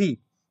bumpy.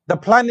 The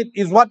planet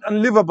is what?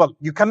 Unlivable.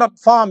 You cannot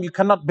farm, you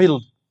cannot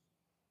build.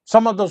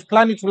 Some of those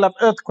planets will have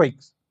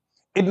earthquakes.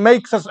 It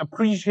makes us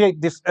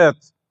appreciate this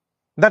earth,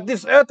 that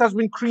this earth has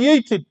been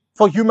created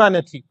for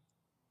humanity.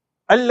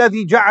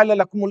 الَّذِي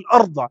جَعَلَ لَكُمُ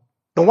الْأَرْضَ,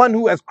 the one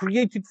who has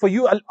created for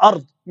you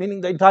al-ard,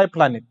 meaning the entire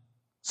planet.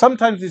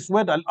 Sometimes this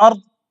word al-ard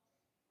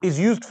is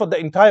used for the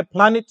entire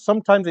planet.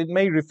 Sometimes it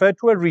may refer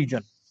to a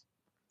region.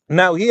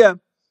 Now here,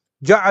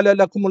 جَعَلَ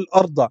لَكُمُ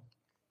الْأَرْضَ,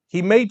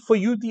 He made for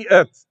you the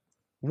earth.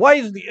 Why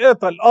is the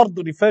earth al-ard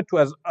referred to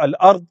as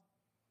al-ard?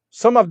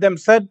 Some of them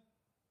said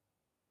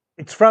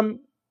it's from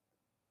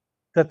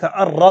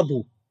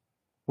تَتَأَرَّضُ,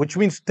 which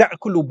means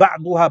تَأْكُلُ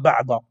بَعْضُهَا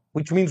بَعْضًا,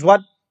 which means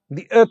what?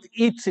 The earth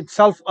eats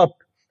itself up,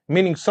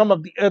 meaning some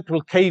of the earth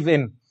will cave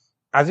in,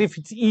 as if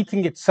it's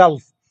eating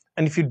itself.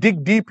 And if you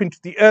dig deep into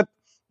the earth,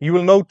 you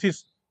will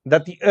notice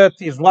that the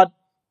earth is what?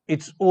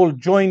 It's all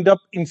joined up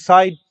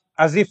inside,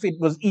 as if it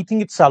was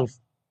eating itself.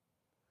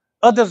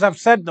 Others have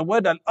said the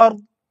word al-ard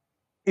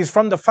is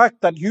from the fact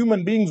that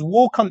human beings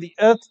walk on the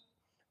earth.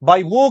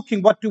 By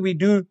walking, what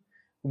do?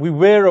 We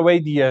wear away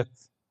the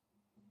earth.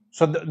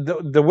 So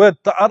the word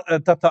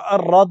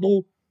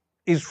tata'arradu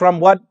is from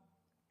what?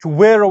 To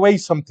wear away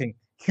something.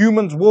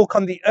 Humans walk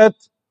on the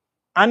earth,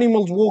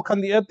 animals walk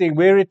on the earth, they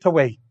wear it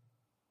away.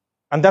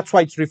 And that's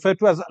why it's referred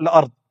to as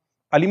al-ard.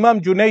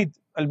 Al-Imam Junaid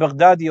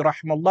al-Baghdadi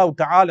rahimahullah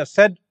ta'ala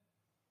said,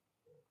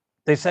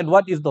 they said,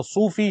 what is the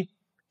Sufi?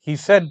 He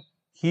said,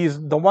 he is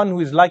the one who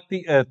is like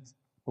the earth.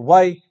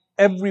 Why?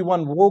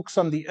 Everyone walks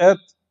on the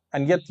earth,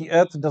 and yet the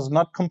earth does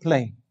not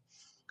complain.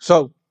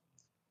 So,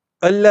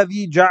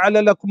 الَّذِي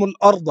جَعَلَ لَكُمُ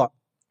الْأَرْضَ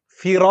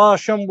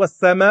فِرَاشًا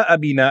وَالسَّمَاءَ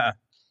بِنَاءً.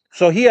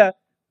 So here,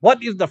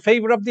 what is the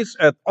favor of this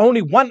earth?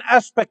 Only one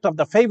aspect of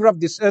the favor of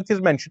this earth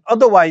is mentioned.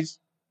 Otherwise,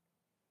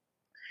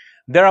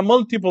 there are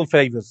multiple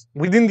favors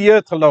within the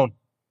earth alone.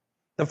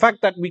 The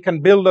fact that we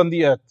can build on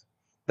the earth,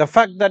 the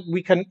fact that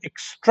we can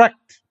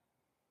extract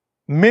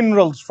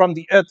minerals from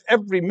the earth.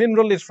 Every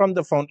mineral is from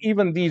the phone.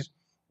 Even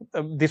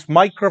this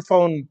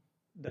microphone,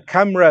 the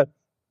camera,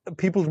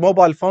 people's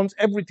mobile phones,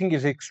 everything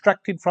is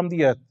extracted from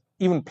the earth.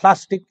 Even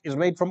plastic is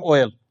made from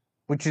oil,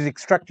 which is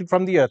extracted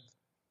from the earth.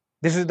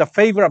 This is the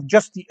favor of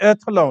just the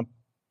earth alone.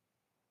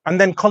 And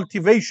then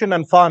cultivation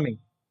and farming.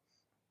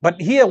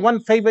 But here one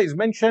favor is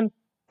mentioned,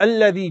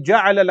 الَّذِي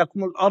جَعَلَ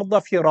لَكُمُ الْأَرْضَ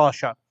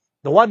فِرَاشًا,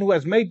 the one who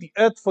has made the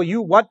earth for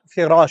you, what?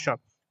 Firasha.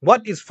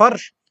 What is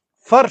farsh?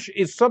 Farsh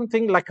is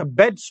something like a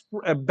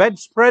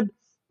bedspread.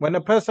 When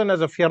a person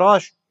has a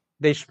firash,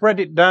 they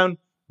spread it down,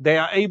 they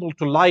are able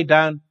to lie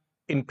down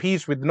in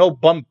peace with no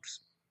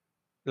bumps.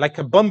 Like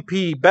a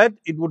bumpy bed,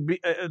 it would be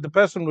the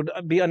person would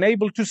be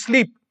unable to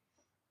sleep.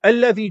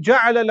 الَّذِي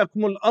جَعَلَ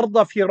لَكُمُ الْأَرْضَ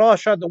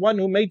فِرَاشًا, the one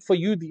who made for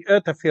you the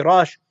earth a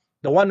firash,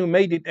 the one who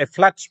made it a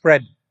flat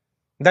spread,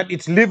 that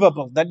it's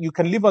livable, that you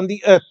can live on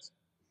the earth.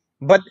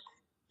 But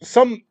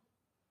some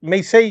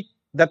may say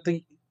that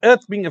the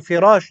earth being a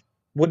firash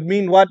would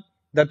mean what?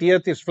 That the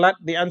earth is flat.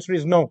 The answer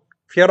is no.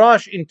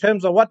 Firash in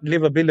terms of what?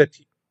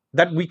 Livability,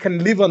 that we can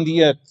live on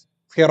the earth.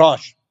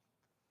 Firash.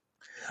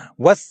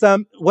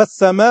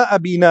 وَالسَّمَاءَ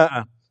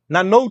بِنَاءً.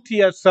 Now note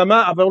here,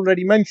 sama I've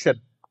already mentioned,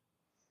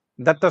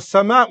 that the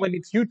sama, when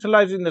it's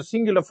utilized in the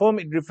singular form,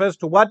 it refers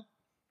to what?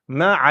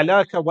 Ma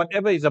alaka,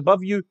 whatever is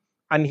above you.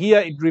 And here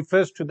it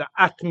refers to the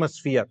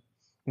atmosphere.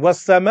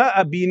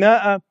 وَالسَّمَاءَ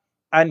بِنَاءً,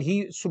 and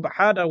He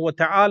subhanahu wa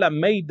ta'ala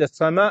made the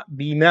sama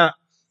bina.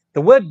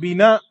 The word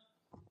bina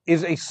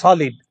is a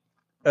solid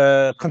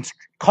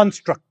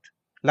construct.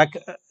 Like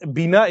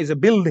bina is a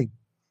building.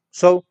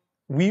 So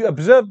we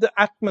observe the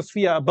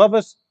atmosphere above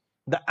us.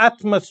 The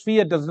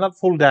atmosphere does not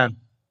fall down.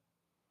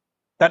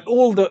 That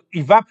all the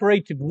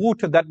evaporated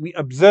water that we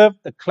observe,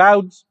 the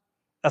clouds,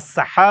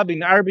 as-sahab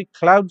in Arabic,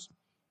 clouds,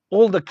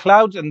 all the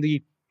clouds and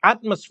the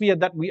atmosphere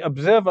that we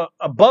observe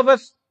above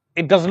us,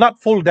 it does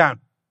not fall down.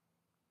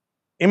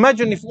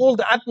 Imagine if all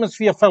the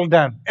atmosphere fell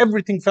down,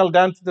 everything fell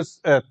down to this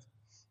earth.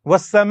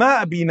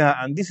 وَالسَّمَاءَ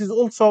بِنَاءً. And this is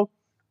also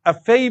a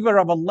favor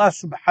of Allah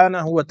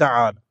subhanahu wa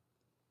ta'ala.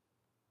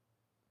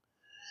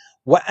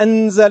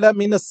 وَأَنزَلَ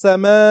مِنَ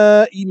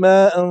السَّمَاءِ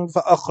مَاءً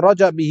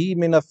فَأَخْرَجَ بِهِ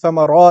مِنَ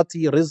الثَّمَرَاتِ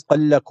رِزْقًا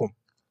لَكُمْ.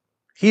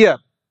 Here,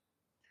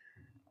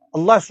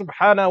 Allah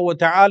subhanahu wa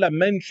ta'ala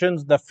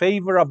mentions the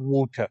favor of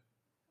water,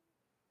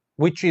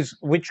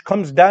 which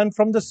comes down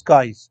from the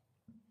skies.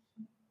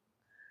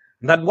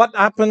 That what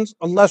happens,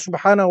 Allah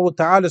subhanahu wa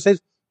ta'ala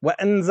says,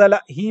 وَأَنزَلَ,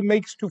 He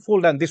makes to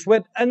fall down. This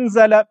word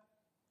أَنزَلَ,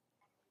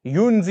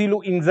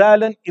 يُنزِلُ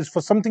إِنزَالًا, is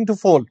for something to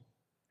fall.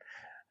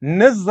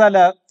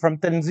 نَزَّلَ from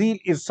tanzil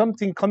is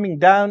something coming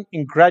down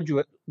in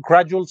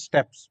gradual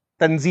steps.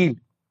 Tanzil.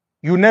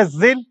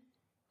 يُنَزِّل,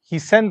 He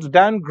sends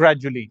down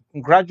gradually,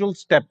 in gradual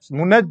steps.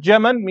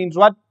 Munajjaman means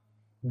what?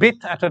 Bit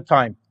at a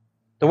time.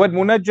 The word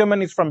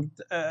munajjaman is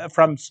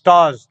from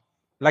stars.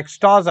 Like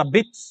stars are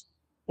bits,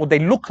 or they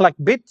look like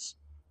bits.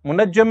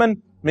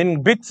 Munajjaman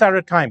meaning bits at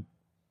a time.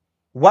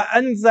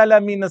 وَأَنزَلَ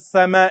مِنَ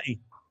السَّمَاءِ,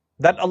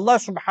 that Allah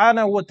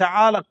subhanahu wa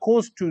ta'ala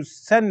caused to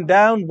send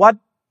down what?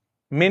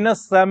 مِنَ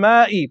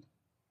السَّمَاءِ,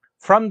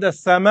 from the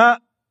sama,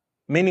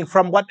 meaning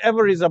from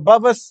whatever is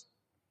above us,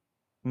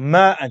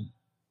 ma'an,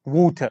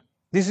 water.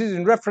 This is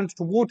in reference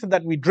to water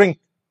that we drink.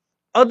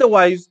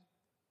 Otherwise,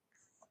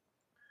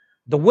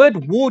 the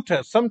word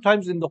water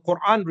sometimes in the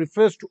Quran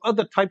refers to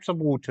other types of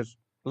waters,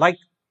 like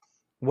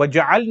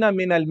وَجَعَلْنَا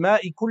مِنَ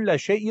الْمَاءِ كُلَّ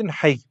شَيْءٍ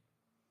حَيٍّ.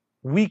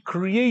 We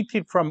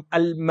created from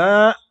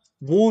al-ma,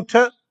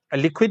 water, a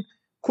liquid,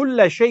 كُلَّ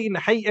شَيْءٍ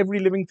حَيٍّ, every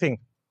living thing.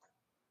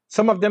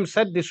 Some of them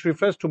said this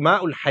refers to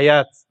ma'ul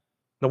hayat,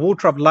 the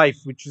water of life,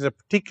 which is a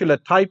particular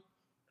type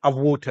of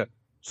water.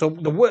 So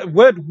the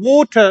word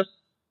water,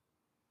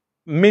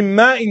 min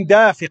ma'in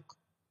dafiq,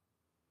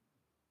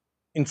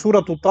 in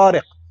Surah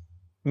Tariq,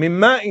 min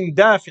ma'in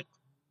dafiq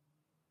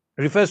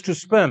refers to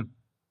sperm.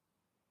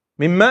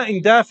 Min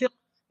ma'in dafiq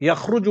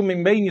yakhruju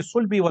min bayni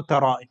sulbi wa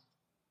tara'i.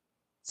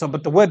 So,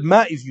 but the word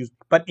ma is used.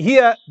 But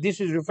here,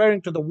 this is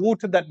referring to the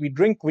water that we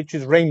drink, which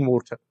is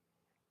rainwater.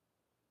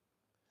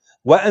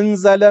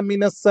 وَأَنزَلَ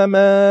مِنَ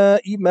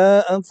السَّمَاءِ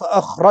مَاءً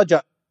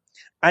فَأَخْرَجَ.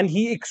 And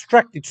he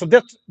extracted. So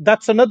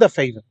that's another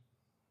favor.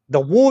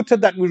 The water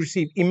that we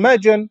receive.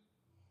 Imagine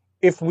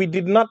if we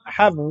did not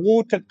have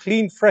water,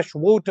 clean, fresh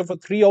water for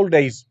 3 whole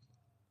days.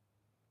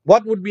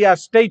 What would be our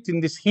state in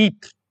this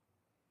heat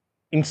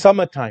in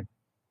summertime?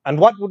 And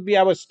what would be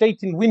our state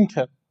in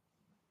winter?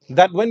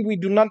 That when we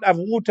do not have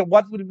water,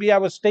 what would be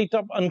our state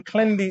of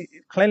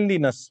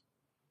uncleanliness?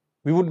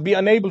 We would be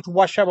unable to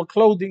wash our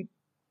clothing,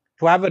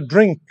 to have a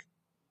drink,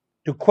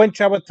 to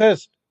quench our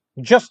thirst.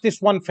 Just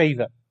this one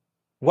favor.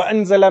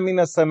 وَأَنزَلَ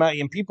مِنَ السَّمَاءِ.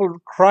 And people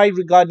cry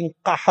regarding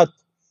qahat,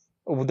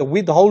 the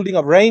withholding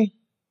of rain.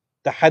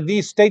 The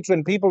hadith states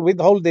when people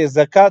withhold their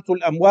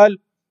zakatul amwal,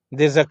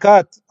 their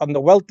zakat on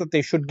the wealth that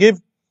they should give,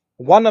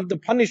 one of the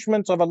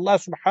punishments of Allah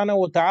subhanahu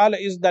wa ta'ala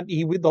is that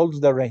He withholds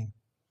the rain.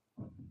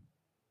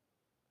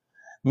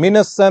 مِنَ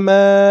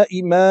السَّمَاءِ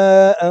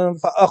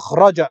مَاءً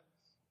فَأَخْرَجَ.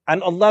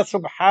 And Allah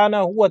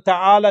subhanahu wa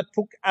ta'ala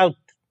took out,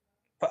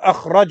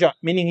 فَأَخْرَجَ,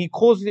 meaning He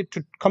caused it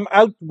to come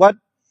out, what?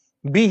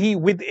 Bihi,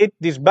 with it.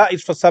 This ba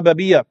is for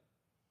sababiyah.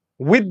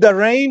 With the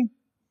rain,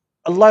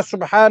 Allah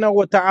subhanahu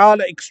wa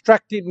ta'ala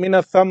extracted min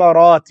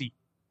al-thamarati.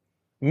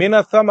 Min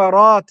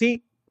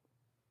al-thamarati,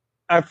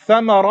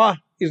 al-thamara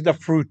is the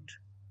fruit.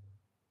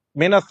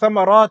 Min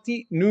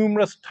al-thamarati,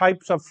 numerous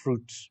types of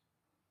fruits.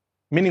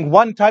 Meaning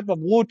one type of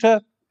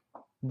water,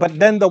 but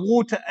then the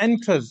water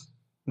enters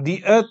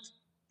the earth,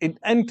 it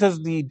enters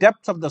the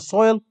depths of the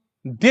soil.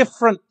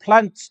 Different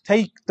plants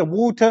take the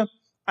water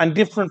and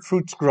different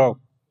fruits grow.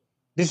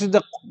 This is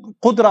the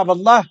qudra of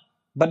Allah,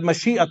 but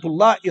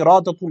mashi'atullah,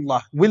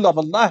 iradatullah, will of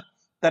Allah,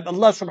 that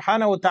Allah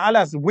subhanahu wa ta'ala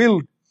has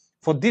willed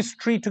for this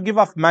tree to give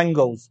off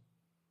mangoes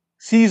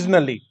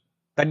seasonally,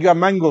 that you have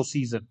mango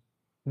season.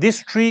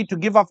 This tree to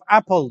give off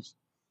apples.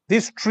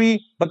 This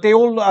tree, but they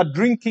all are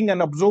drinking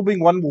and absorbing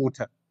one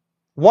water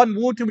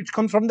which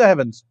comes from the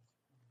heavens.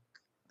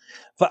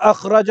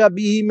 فَأَخْرَجَ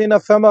بِهِ مِنَ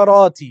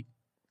الثَّمَرَاتِ,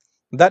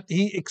 that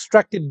He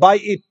extracted by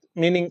it,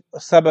 meaning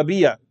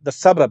sababiyah, the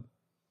sabab.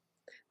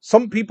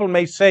 Some people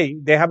may say,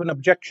 they have an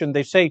objection,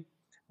 they say,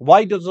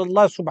 why does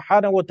Allah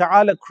subhanahu wa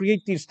ta'ala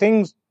create these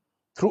things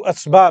through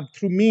asbab,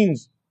 through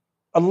means?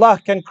 Allah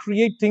can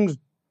create things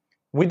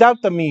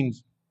without the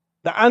means.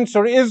 The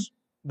answer is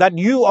that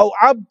you, O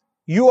abd,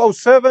 you, O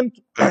servant,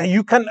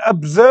 you can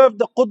observe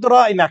the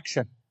qudra in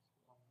action.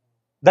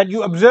 That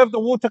you observe the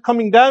water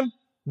coming down,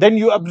 then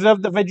you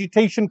observe the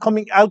vegetation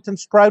coming out and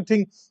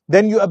sprouting,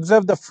 then you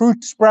observe the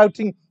fruit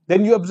sprouting,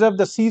 then you observe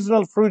the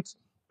seasonal fruits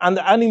and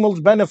the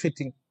animals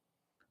benefiting.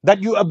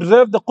 That you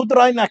observe the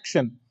qudra in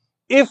action.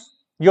 If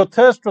your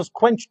thirst was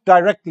quenched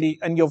directly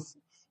and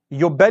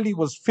your belly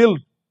was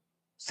filled,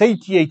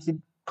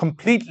 satiated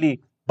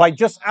completely by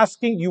just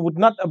asking, you would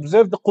not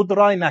observe the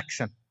qudra in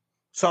action.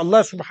 So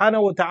Allah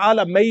subhanahu wa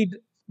ta'ala made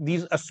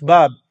these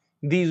asbab,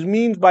 these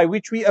means by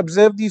which we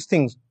observe these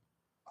things.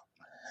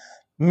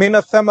 مِنَ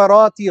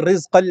الثَّمَرَاتِ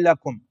رِزْقًا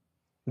لَكُمْ,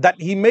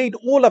 that He made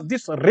all of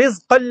this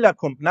رِزْقًا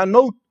لَكُمْ. Now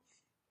note,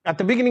 at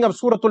the beginning of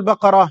Surah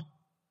Al-Baqarah,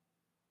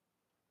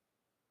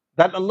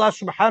 that Allah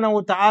subhanahu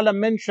wa ta'ala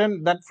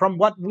mentioned that from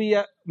what we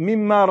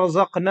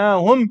مِمَّا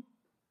رَزَقْنَاهُمْ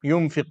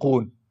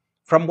يُنْفِقُونَ,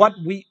 from what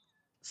we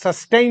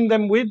sustain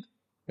them with,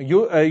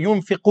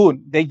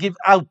 يُنْفِقُونَ, they give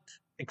out,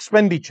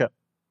 expenditure.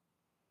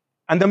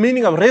 And the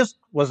meaning of rizq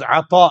was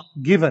ata,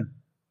 given.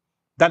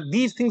 That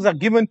these things are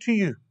given to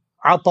you,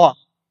 ata.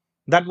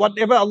 That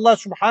whatever Allah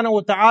subhanahu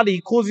wa ta'ala,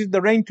 He causes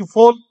the rain to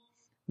fall,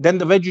 then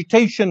the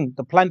vegetation,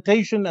 the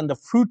plantation and the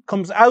fruit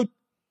comes out,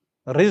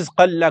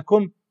 rizqan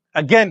lakum,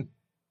 again,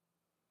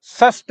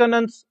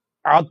 sustenance,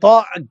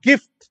 ata, a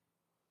gift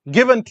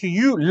given to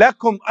you,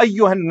 lakum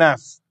ayyuhan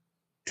nas,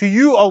 to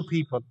you, O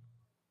people.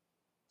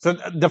 So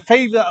the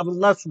favor of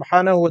Allah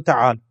subhanahu wa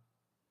ta'ala.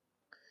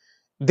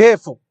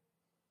 Therefore,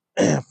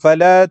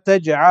 فَلَا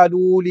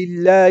تَجْعَلُوا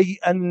لِلَّهِ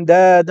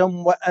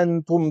أَنْدَادًا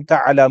وَأَنْتُمْ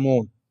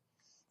تَعْلَمُونَ.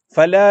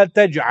 فَلَا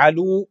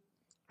تَجْعَلُوا,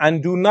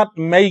 and do not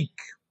make,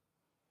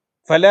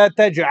 فَلَا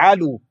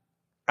تَجْعَلُوا,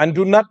 and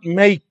do not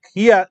make.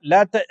 Here,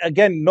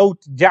 again,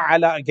 note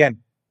ja'ala again,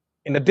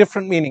 in a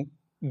different meaning.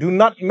 Do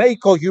not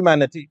make, O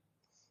humanity,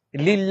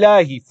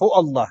 lillahi, for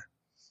Allah,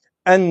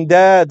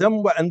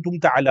 andadam wa antum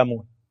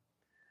ta'lamun.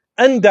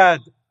 Andad.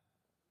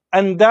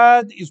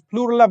 Andad is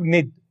plural of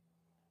nid.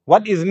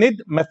 What is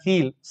nid?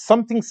 Mathil,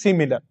 something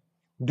similar.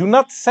 Do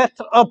not set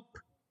up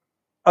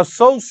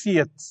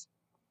associates.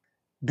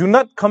 Do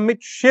not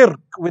commit shirk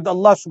with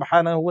Allah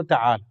subhanahu wa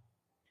ta'ala.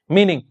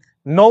 Meaning,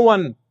 no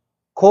one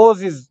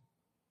causes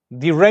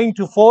the rain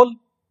to fall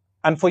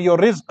and for your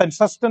rizq and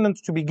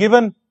sustenance to be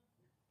given,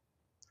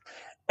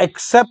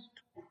 except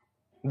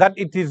that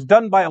it is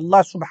done by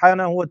Allah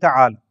subhanahu wa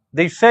ta'ala.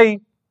 They say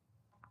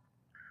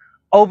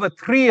over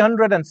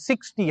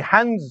 360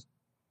 hands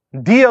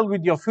deal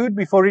with your food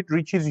before it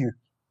reaches you.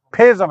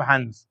 Pairs of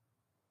hands.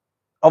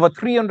 Over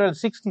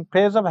 360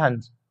 pairs of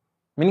hands.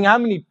 Meaning how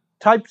many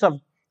types of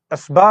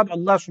asbab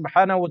Allah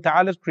subhanahu wa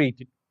ta'ala has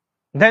created.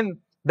 Then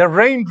the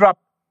raindrop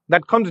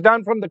that comes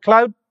down from the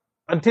cloud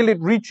until it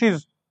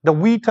reaches the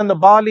wheat and the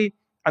barley,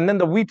 and then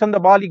the wheat and the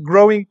barley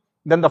growing,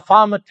 then the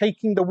farmer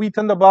taking the wheat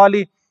and the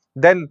barley,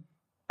 then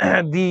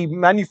the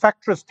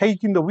manufacturers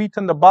taking the wheat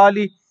and the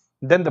barley,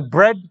 then the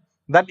bread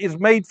that is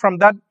made from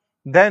that,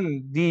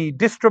 then the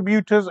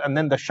distributors, and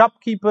then the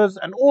shopkeepers,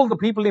 and all the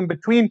people in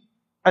between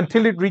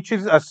until it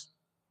reaches us.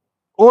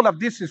 All of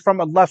this is from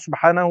Allah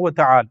subhanahu wa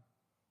ta'ala.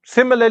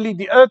 Similarly,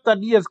 the earth that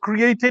He has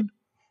created,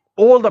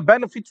 all the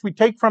benefits we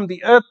take from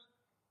the earth,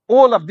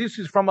 all of this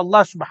is from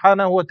Allah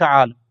subhanahu wa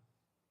ta'ala.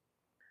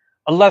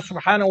 Allah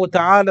subhanahu wa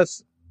ta'ala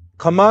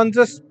commands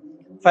us,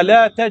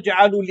 فَلَا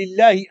تَجْعَلُوا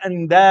لِلَّهِ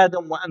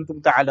أَنْدَادًا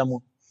وَأَنْتُمْ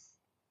تَعْلَمُونَ.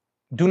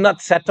 Do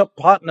not set up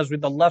partners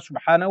with Allah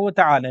subhanahu wa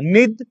ta'ala.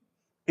 Nid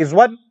is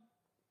what?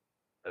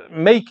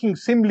 Making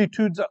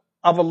similitudes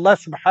of Allah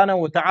subhanahu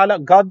wa ta'ala,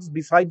 gods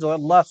besides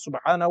Allah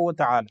subhanahu wa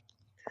ta'ala.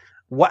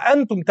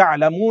 وَأَنْتُمْ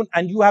تَعْلَمُونَ,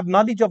 and you have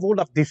knowledge of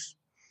all of this.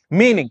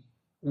 Meaning,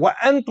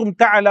 وَأَنْتُمْ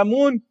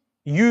تَعْلَمُونَ,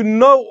 you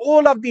know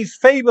all of these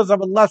favors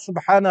of Allah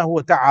subhanahu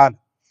wa ta'ala.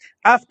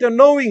 After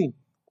knowing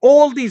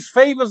all these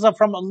favors are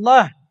from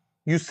Allah,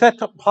 you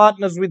set up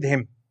partners with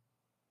Him.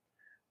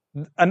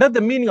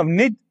 Another meaning of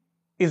nid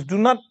is do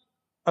not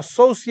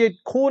associate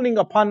calling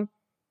upon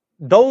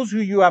those who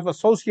you have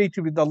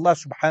associated with Allah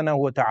subhanahu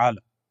wa ta'ala.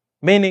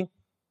 Meaning,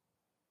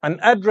 an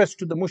address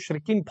to the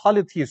mushrikeen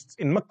polytheists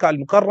in Makkah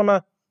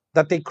al-Mukarramah,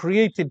 that they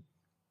created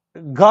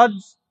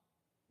gods,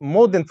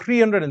 more than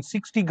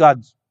 360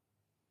 gods.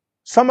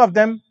 Some of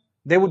them,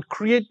 they would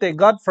create their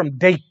god from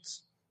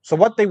dates. So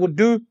what they would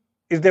do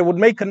is they would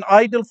make an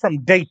idol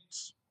from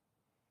dates.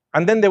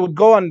 And then they would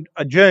go on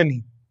a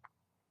journey.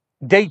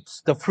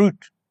 Dates, the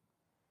fruit.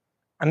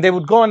 And they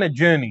would go on a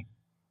journey.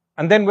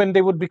 And then when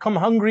they would become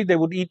hungry, they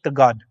would eat the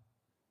god.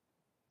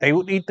 They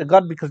would eat the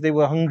god because they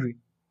were hungry.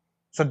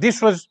 So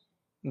this was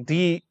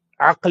the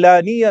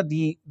aqlaniya,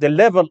 the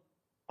level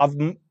of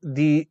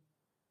the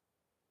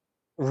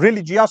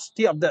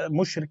religiosity of the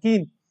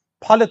mushrikeen,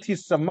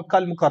 polytheists of Makkah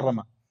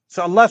al-Mukarramah.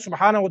 So Allah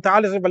subhanahu wa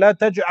ta'ala says, وَلَا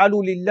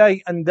تَجْعَلُوا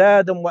لِلَّهِ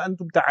أَنْدَادًا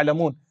وَأَنْتُمْ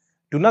تَعْلَمُونَ.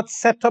 Do not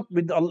set up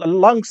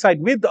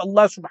alongside with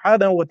Allah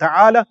subhanahu wa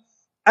ta'ala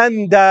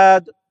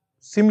andad,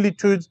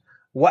 similitudes,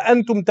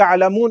 وَأَنْتُمْ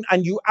تَعْلَمُونَ,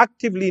 and you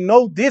actively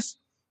know this,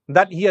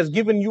 that He has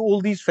given you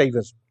all these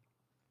favors.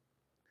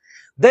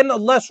 Then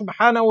Allah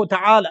subhanahu wa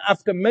ta'ala,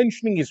 after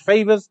mentioning His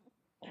favors,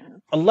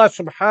 Allah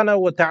subhanahu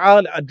wa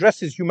ta'ala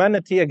addresses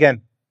humanity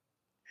again.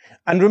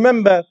 And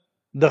remember,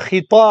 the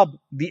khitab,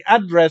 the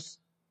address,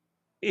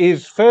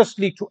 is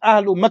firstly to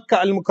Ahlu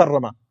Makkah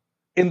al-Mukarramah.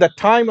 In the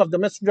time of the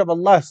Messenger of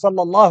Allah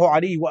sallallahu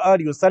alayhi wa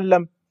alihi wa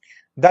sallam,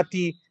 that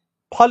the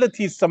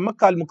polytheists of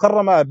Makkah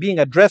al-Mukarramah are being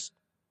addressed.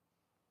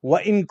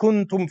 وَإِن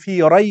كُنْتُمْ فِي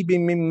رَيْبٍ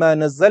مِّمَّا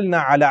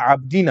نَزَّلْنَا عَلَىٰ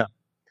عَبْدِنَا.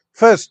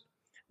 First,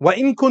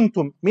 وَإِن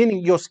كُنْتُمْ,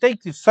 meaning your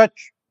state is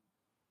such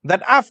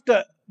that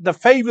after the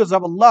favors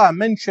of Allah are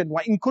mentioned,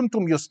 وَإِن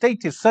كُنْتُمْ, your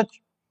state is such,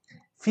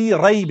 فِي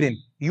رَيْبٍ,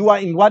 you are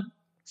in what?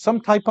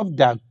 Some type of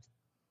doubt.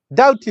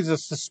 Doubt is a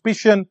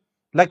suspicion,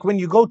 like when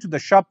you go to the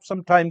shop,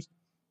 sometimes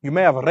you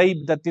may have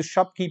raib that this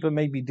shopkeeper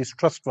may be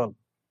distrustful.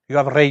 You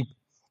have raib.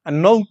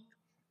 And note,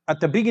 at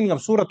the beginning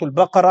of Surah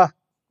Al-Baqarah,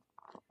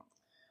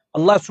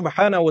 Allah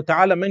subhanahu wa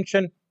ta'ala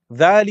mentioned,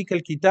 ذَلِكَ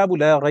الْكِتَابُ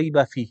لَا رَيْبَ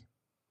فِيهِ.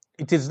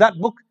 It is that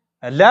book,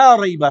 لَا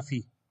رَيْبَ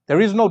فِيهِ.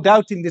 There is no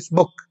doubt in this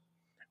book.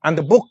 And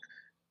the book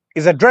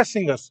is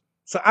addressing us.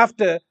 So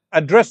after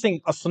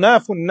addressing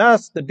asnafun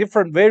nas, the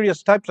different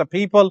various types of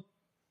people,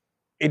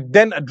 it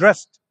then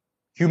addressed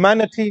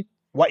humanity.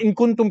 وَإِن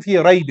كُنْتُمْ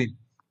فِي رَيْبٍ.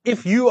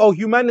 If you, O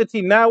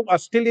humanity, now are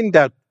still in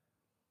doubt,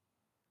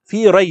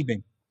 فِي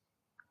رَيْبٍ,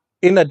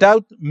 in a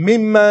doubt,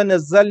 مِمَّا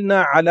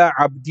نَزَّلْنَا عَلَىٰ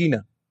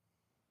عَبْدِنَا.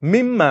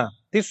 Mimma,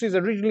 this is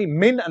originally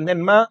min, and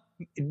then ma,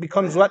 it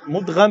becomes what?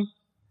 Mudgham,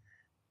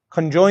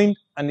 conjoined,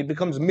 and it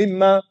becomes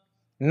mimma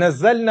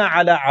nazzalna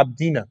ala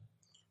abdina.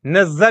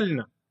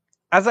 Nazzalna.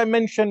 As I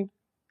mentioned,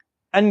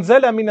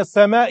 anzala min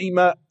as-sama'i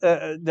ma,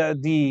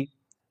 the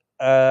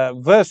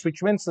verse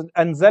which mentions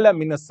anzala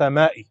min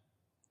as-sama'i.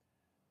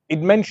 It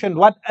mentioned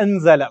what?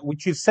 Anzala,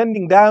 which is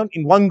sending down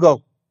in one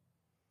go.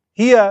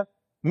 Here,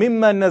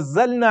 Mimma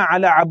nazzalna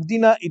ala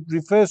abdina, it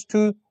refers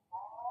to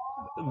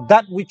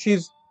that which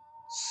is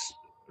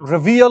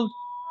revealed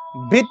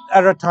bit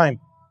at a time.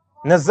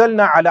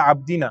 Nazzalna ala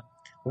abdina.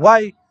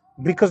 Why?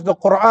 Because the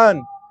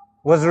Quran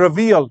was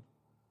revealed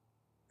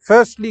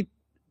firstly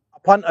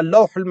upon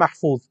Allah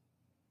al-Mahfuz.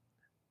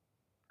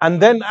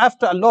 And then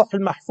after Allah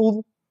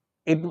al-Mahfuz,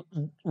 it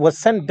was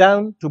sent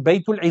down to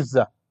Baytul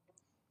Izzah.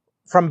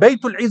 From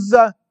Baytul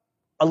Izzah,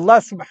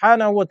 Allah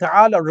subhanahu wa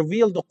ta'ala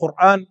revealed the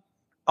Quran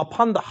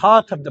upon the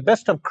heart of the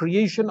best of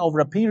creation over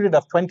a period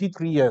of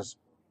 23 years.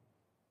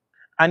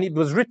 And it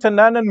was written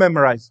down and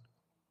memorized.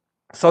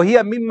 So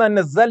here, mimma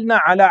nazzalna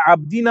ala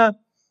abdina,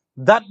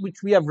 that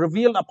which we have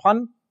revealed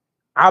upon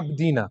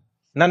abdina.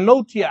 Now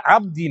note here,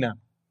 abdina.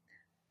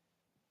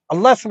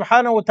 Allah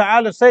subhanahu wa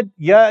ta'ala said,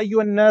 Ya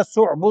ayyuhan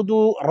nasu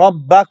u'budu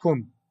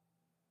rabbakum.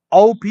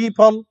 O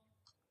people,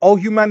 O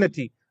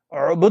humanity,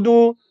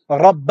 u'budu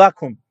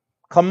rabbakum.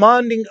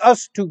 Commanding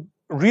us to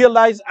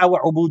realize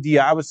our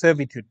ubudiyah, our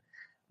servitude.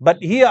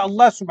 But here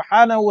Allah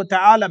subhanahu wa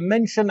ta'ala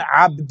mentioned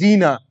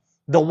abdina,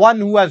 the one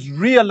who has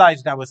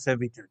realized our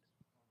servitude.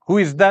 Who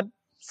is that?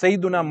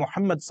 Sayyiduna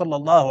Muhammad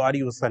sallallahu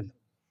alayhi wa sallam.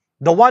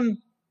 The one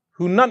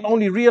who not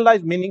only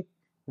realized, meaning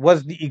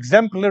was the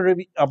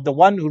exemplary of the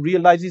one who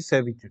realizes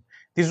servitude.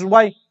 This is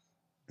why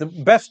the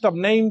best of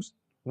names,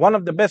 one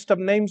of the best of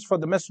names for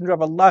the Messenger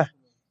of Allah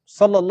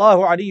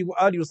sallallahu alayhi wa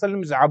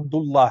sallam is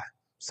Abdullah,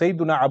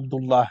 Sayyiduna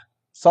Abdullah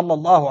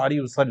sallallahu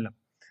alayhi wa sallam.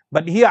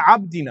 But here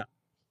abdina.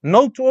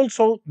 Note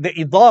also the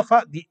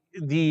idafa,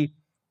 the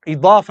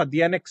idafa,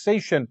 the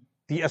annexation,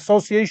 the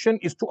association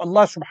is to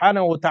Allah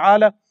subhanahu wa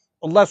ta'ala.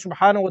 Allah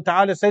subhanahu wa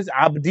ta'ala says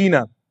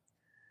abdina.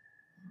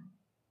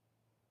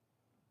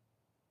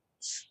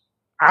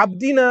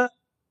 Abdina,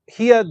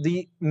 here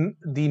the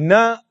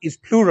na is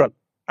plural.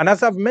 And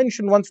as I've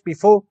mentioned once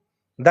before,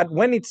 that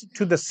when it's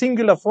to the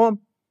singular form,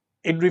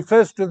 it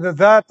refers to the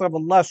that of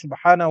Allah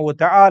subhanahu wa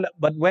ta'ala.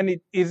 But when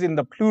it is in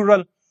the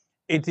plural,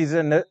 it is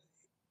an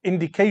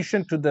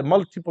indication to the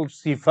multiple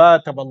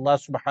sifat of Allah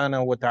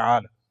subhanahu wa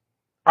ta'ala.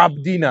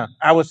 Abdina,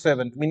 our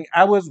servant, meaning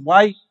ours.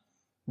 Why?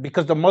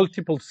 Because the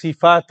multiple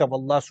sifat of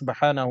Allah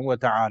subhanahu wa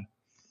ta'ala.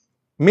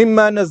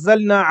 Mimma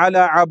nazzalna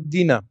ala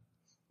abdina,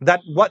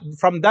 that what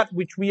from that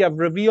which we have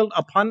revealed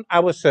upon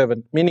our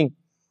servant, meaning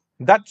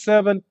that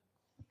servant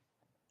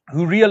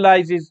who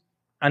realizes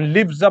and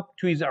lives up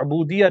to his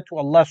ubudiyah to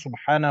Allah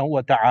subhanahu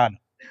wa ta'ala.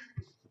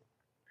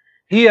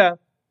 Here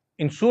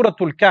in Surah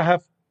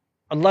Al-Kahf,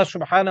 Allah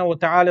subhanahu wa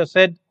ta'ala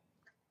said,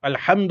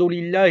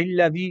 Alhamdulillahi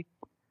alladhi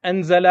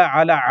anzala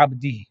ala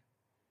abdihi.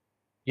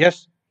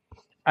 Yes.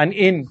 And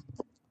in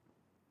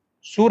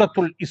Surah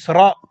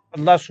Al-Isra,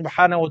 Allah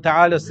subhanahu wa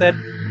ta'ala said,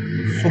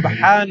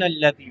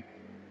 Subhanalladhi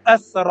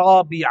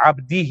asra bi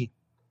abdihi.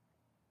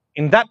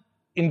 In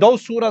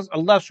those surahs,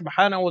 Allah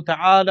subhanahu wa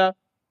ta'ala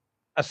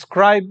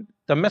ascribed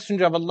the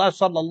Messenger of Allah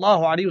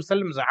sallallahu alayhi wa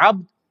sallam as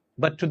abd,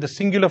 but to the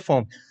singular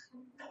form.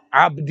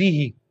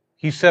 Abdihi,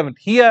 his servant.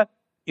 Here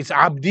it's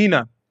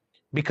abdina,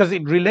 because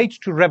it relates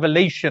to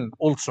revelation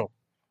also.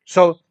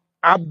 So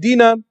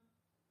abdina,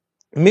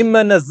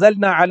 mimma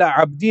nazzalna ala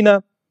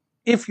abdina,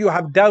 if you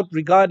have doubt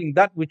regarding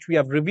that which we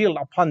have revealed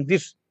upon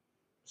this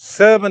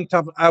servant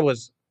of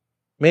ours,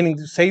 meaning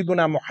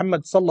Sayyiduna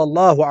Muhammad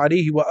sallallahu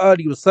alayhi wa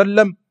alihi wa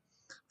sallam,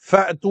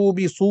 fa'tu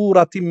bi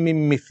suratin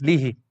min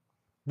mithlihi.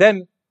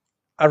 Then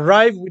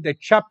arrive with a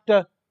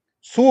chapter.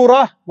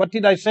 Surah, what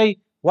did I say?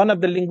 One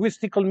of the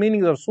linguistical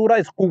meanings of surah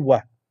is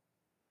quwwah.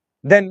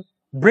 Then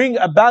bring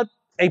about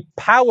a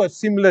power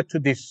similar to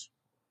this,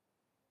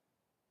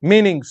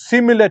 meaning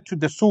similar to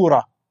the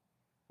surah,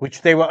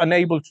 which they were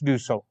unable to do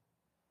so.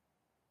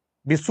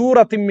 Bi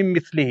suratin min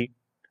mithlihi.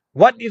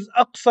 What is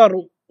aqsar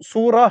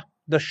surah?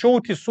 The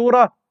shortest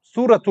surah,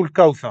 Suratul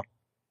Kawthar.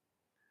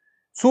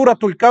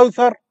 Suratul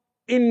Kawthar,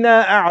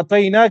 Inna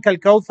a'tainaka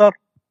al-Kawthar,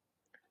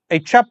 a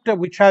chapter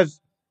which has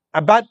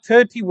about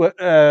 30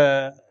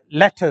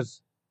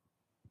 letters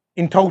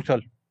in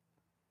total.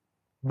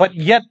 But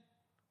yet,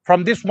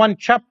 from this one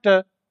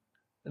chapter,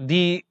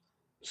 the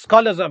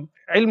scholars of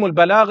Ilm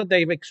al-Balagh,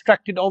 they've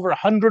extracted over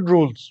 100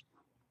 rules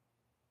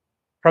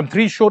from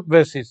 3 short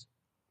verses.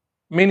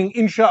 Meaning,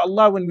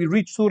 inshallah, when we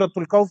reach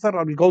Suratul Kawthar,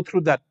 I will go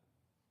through that.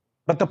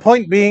 But the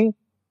point being,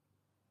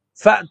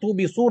 فَأْتُوا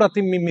بِصُورَةٍ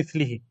مِّن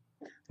مِثْلِهِ.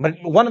 But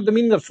one of the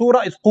meanings of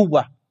surah is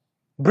quwwah.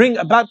 Bring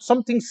about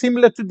something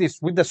similar to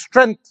this, with the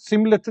strength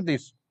similar to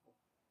this.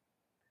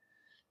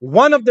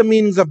 One of the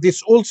meanings of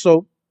this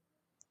also,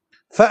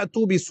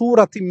 فَأْتُوا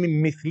بِصُورَةٍ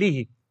مِّن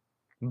مِثْلِهِ.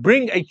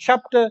 Bring a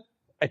chapter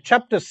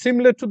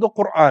similar to the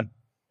Quran.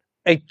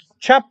 A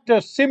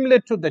chapter similar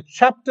to the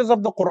chapters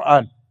of the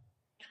Quran.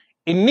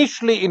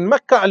 Initially in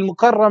Mecca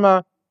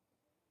al-Mukarramah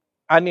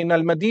and in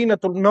al-Madinah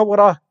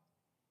al-Munawwarah,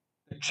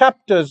 the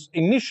chapters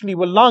initially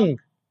were long,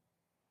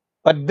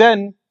 but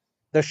then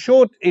the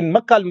short in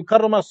Makkah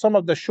al-Mukarramah, some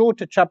of the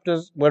shorter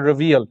chapters were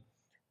revealed.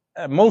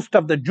 Most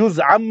of the Juz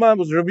Amma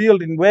was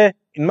revealed in where?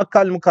 In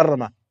Makkah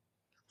al-Mukarramah.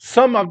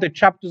 Some of the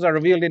chapters are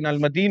revealed in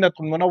al-Madinah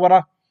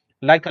al-Munawwarah,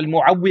 like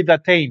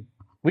al-Mu'awwidhatayn.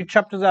 Which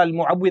chapters are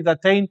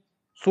al-Mu'awwidhatayn?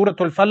 Surah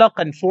al-Falaq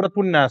and Surah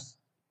al-Nas.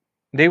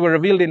 They were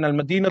revealed in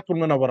Al-Madinatul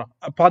Munawwarah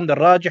upon the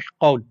Rajih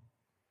Qawl.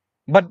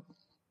 But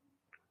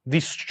the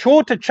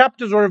shorter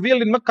chapters were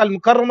revealed in Makkah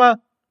al-Mukarramah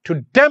to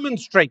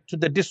demonstrate to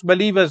the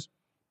disbelievers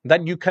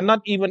that you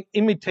cannot even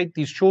imitate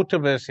these shorter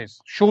verses,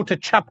 shorter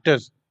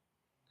chapters.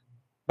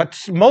 But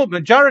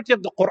majority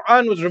of the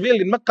Quran was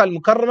revealed in Makkah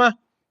al-Mukarramah.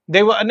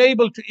 They were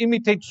unable to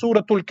imitate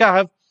Surah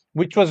Al-Kahf,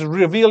 which was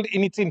revealed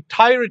in its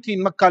entirety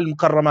in Makkah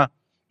al-Mukarramah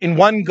in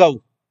one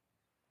go.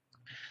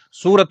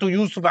 Surah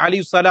Yusuf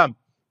alayhi salam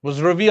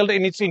was revealed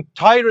in its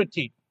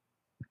entirety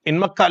in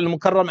Makkah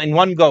al-Mukarramah in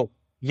one go.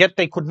 Yet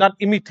they could not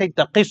imitate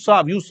the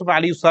qissa of Yusuf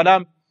alayhi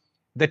salam.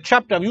 The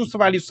chapter of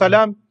Yusuf alayhi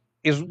salam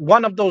is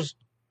one of those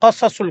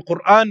qasasul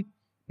Quran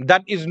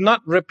that is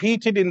not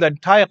repeated in the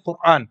entire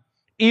Quran,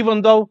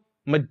 even though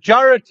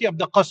majority of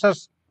the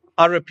qasas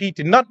are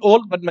repeated. Not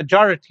all, but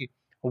majority.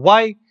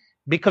 Why?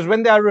 Because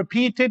when they are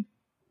repeated,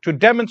 to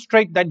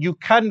demonstrate that you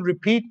can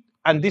repeat,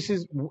 and this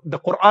is the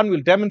Quran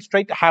will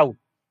demonstrate how,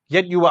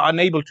 yet you are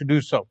unable to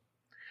do so.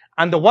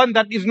 And the one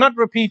that is not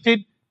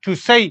repeated, to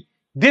say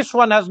this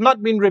one has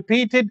not been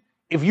repeated,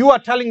 if you are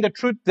telling the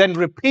truth, then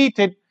repeat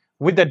it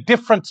with a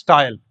different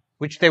style,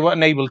 which they were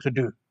unable to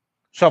do.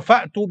 So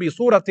فَأْتُوا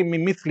بِصُورَةٍ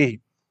مِّن مِثْلِهِ,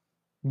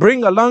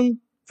 bring along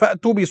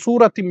فَأْتُوا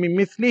بِصُورَةٍ مِّن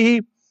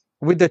مِثْلِهِ,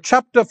 with a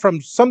chapter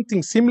from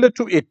something similar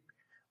to it.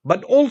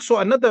 But also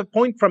another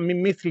point from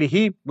مِن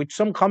مِثْلِهِ, which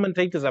some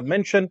commentators have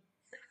mentioned,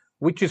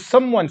 which is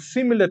someone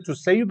similar to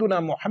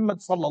Sayyiduna Muhammad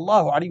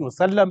sallallahu alaihi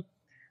wasallam,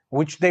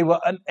 which they were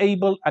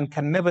unable and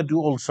can never do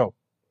also.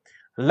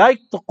 Like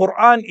the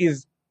Quran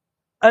is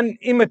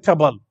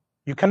unimitable,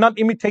 you cannot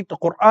imitate the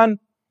Quran.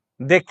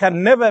 There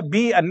can never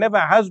be and never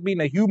has been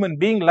a human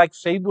being like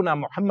Sayyiduna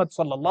Muhammad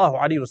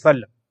sallallahu alaihi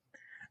wasallam.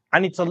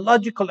 And it's a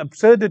logical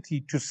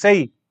absurdity to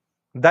say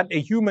that a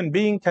human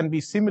being can be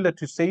similar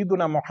to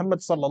Sayyiduna Muhammad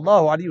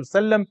sallallahu alaihi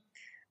wasallam,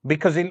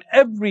 because in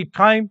every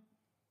time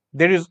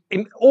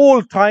in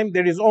all time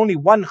there is only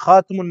one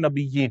Khatamun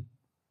Nabiyyin,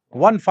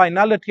 one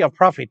finality of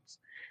prophets.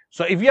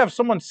 So if you have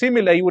someone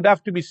similar, you would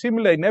have to be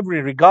similar in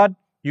every regard.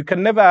 You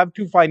can never have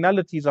two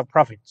finalities of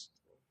prophets.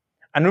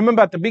 And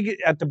remember at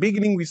the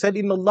beginning we said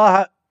Inna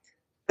Allah,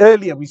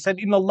 earlier we said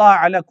Inna Allah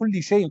ala kulli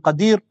shayin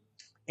qadir.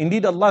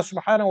 Indeed Allah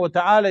subhanahu wa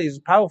ta'ala is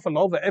powerful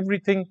over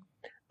everything.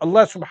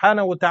 Allah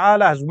subhanahu wa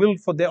ta'ala has willed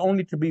for there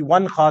only to be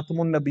one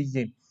Khatamun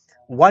Nabiyyin,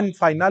 one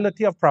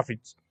finality of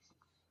prophets.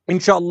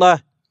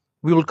 Inshallah,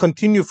 we will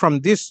continue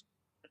from this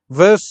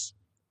verse,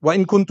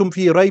 وَإِن كُنتُمْ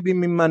فِي رَيْبٍ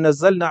مِّمَّا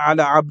نَزَّلْنَا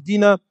عَلَى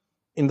عَبْدِنَا,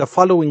 in the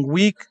following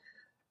week.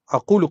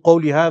 أقول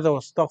قولي هذا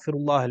واستغفر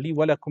الله لي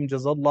ولكم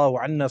جزا الله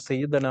عنا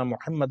سيدنا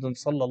محمد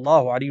صلى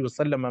الله عليه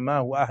وسلم ما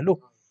هو أهله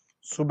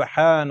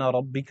سبحان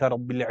ربك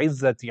رب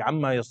العزة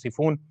عما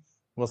يصفون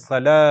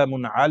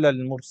وسلام على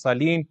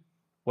المرسلين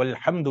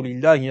والحمد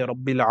لله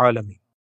رب العالمين.